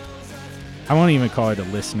I won't even call it a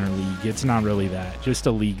listener league. It's not really that. Just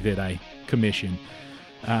a league that I commission.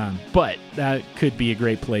 But that could be a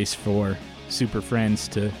great place for super friends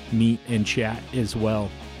to meet and chat as well.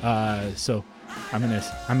 So I'm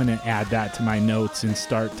gonna add that to my notes and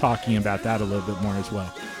start talking about that a little bit more as well.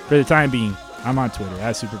 For the time being, I'm on Twitter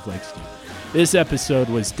at SuperFlex. This episode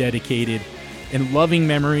was dedicated in loving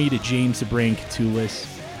memory to James Abrank-Tulis.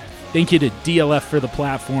 Thank you to DLF for the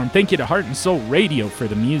platform. Thank you to Heart and Soul Radio for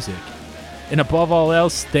the music. And above all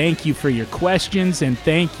else, thank you for your questions and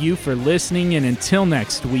thank you for listening. And until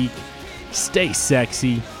next week, stay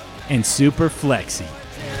sexy and super flexy.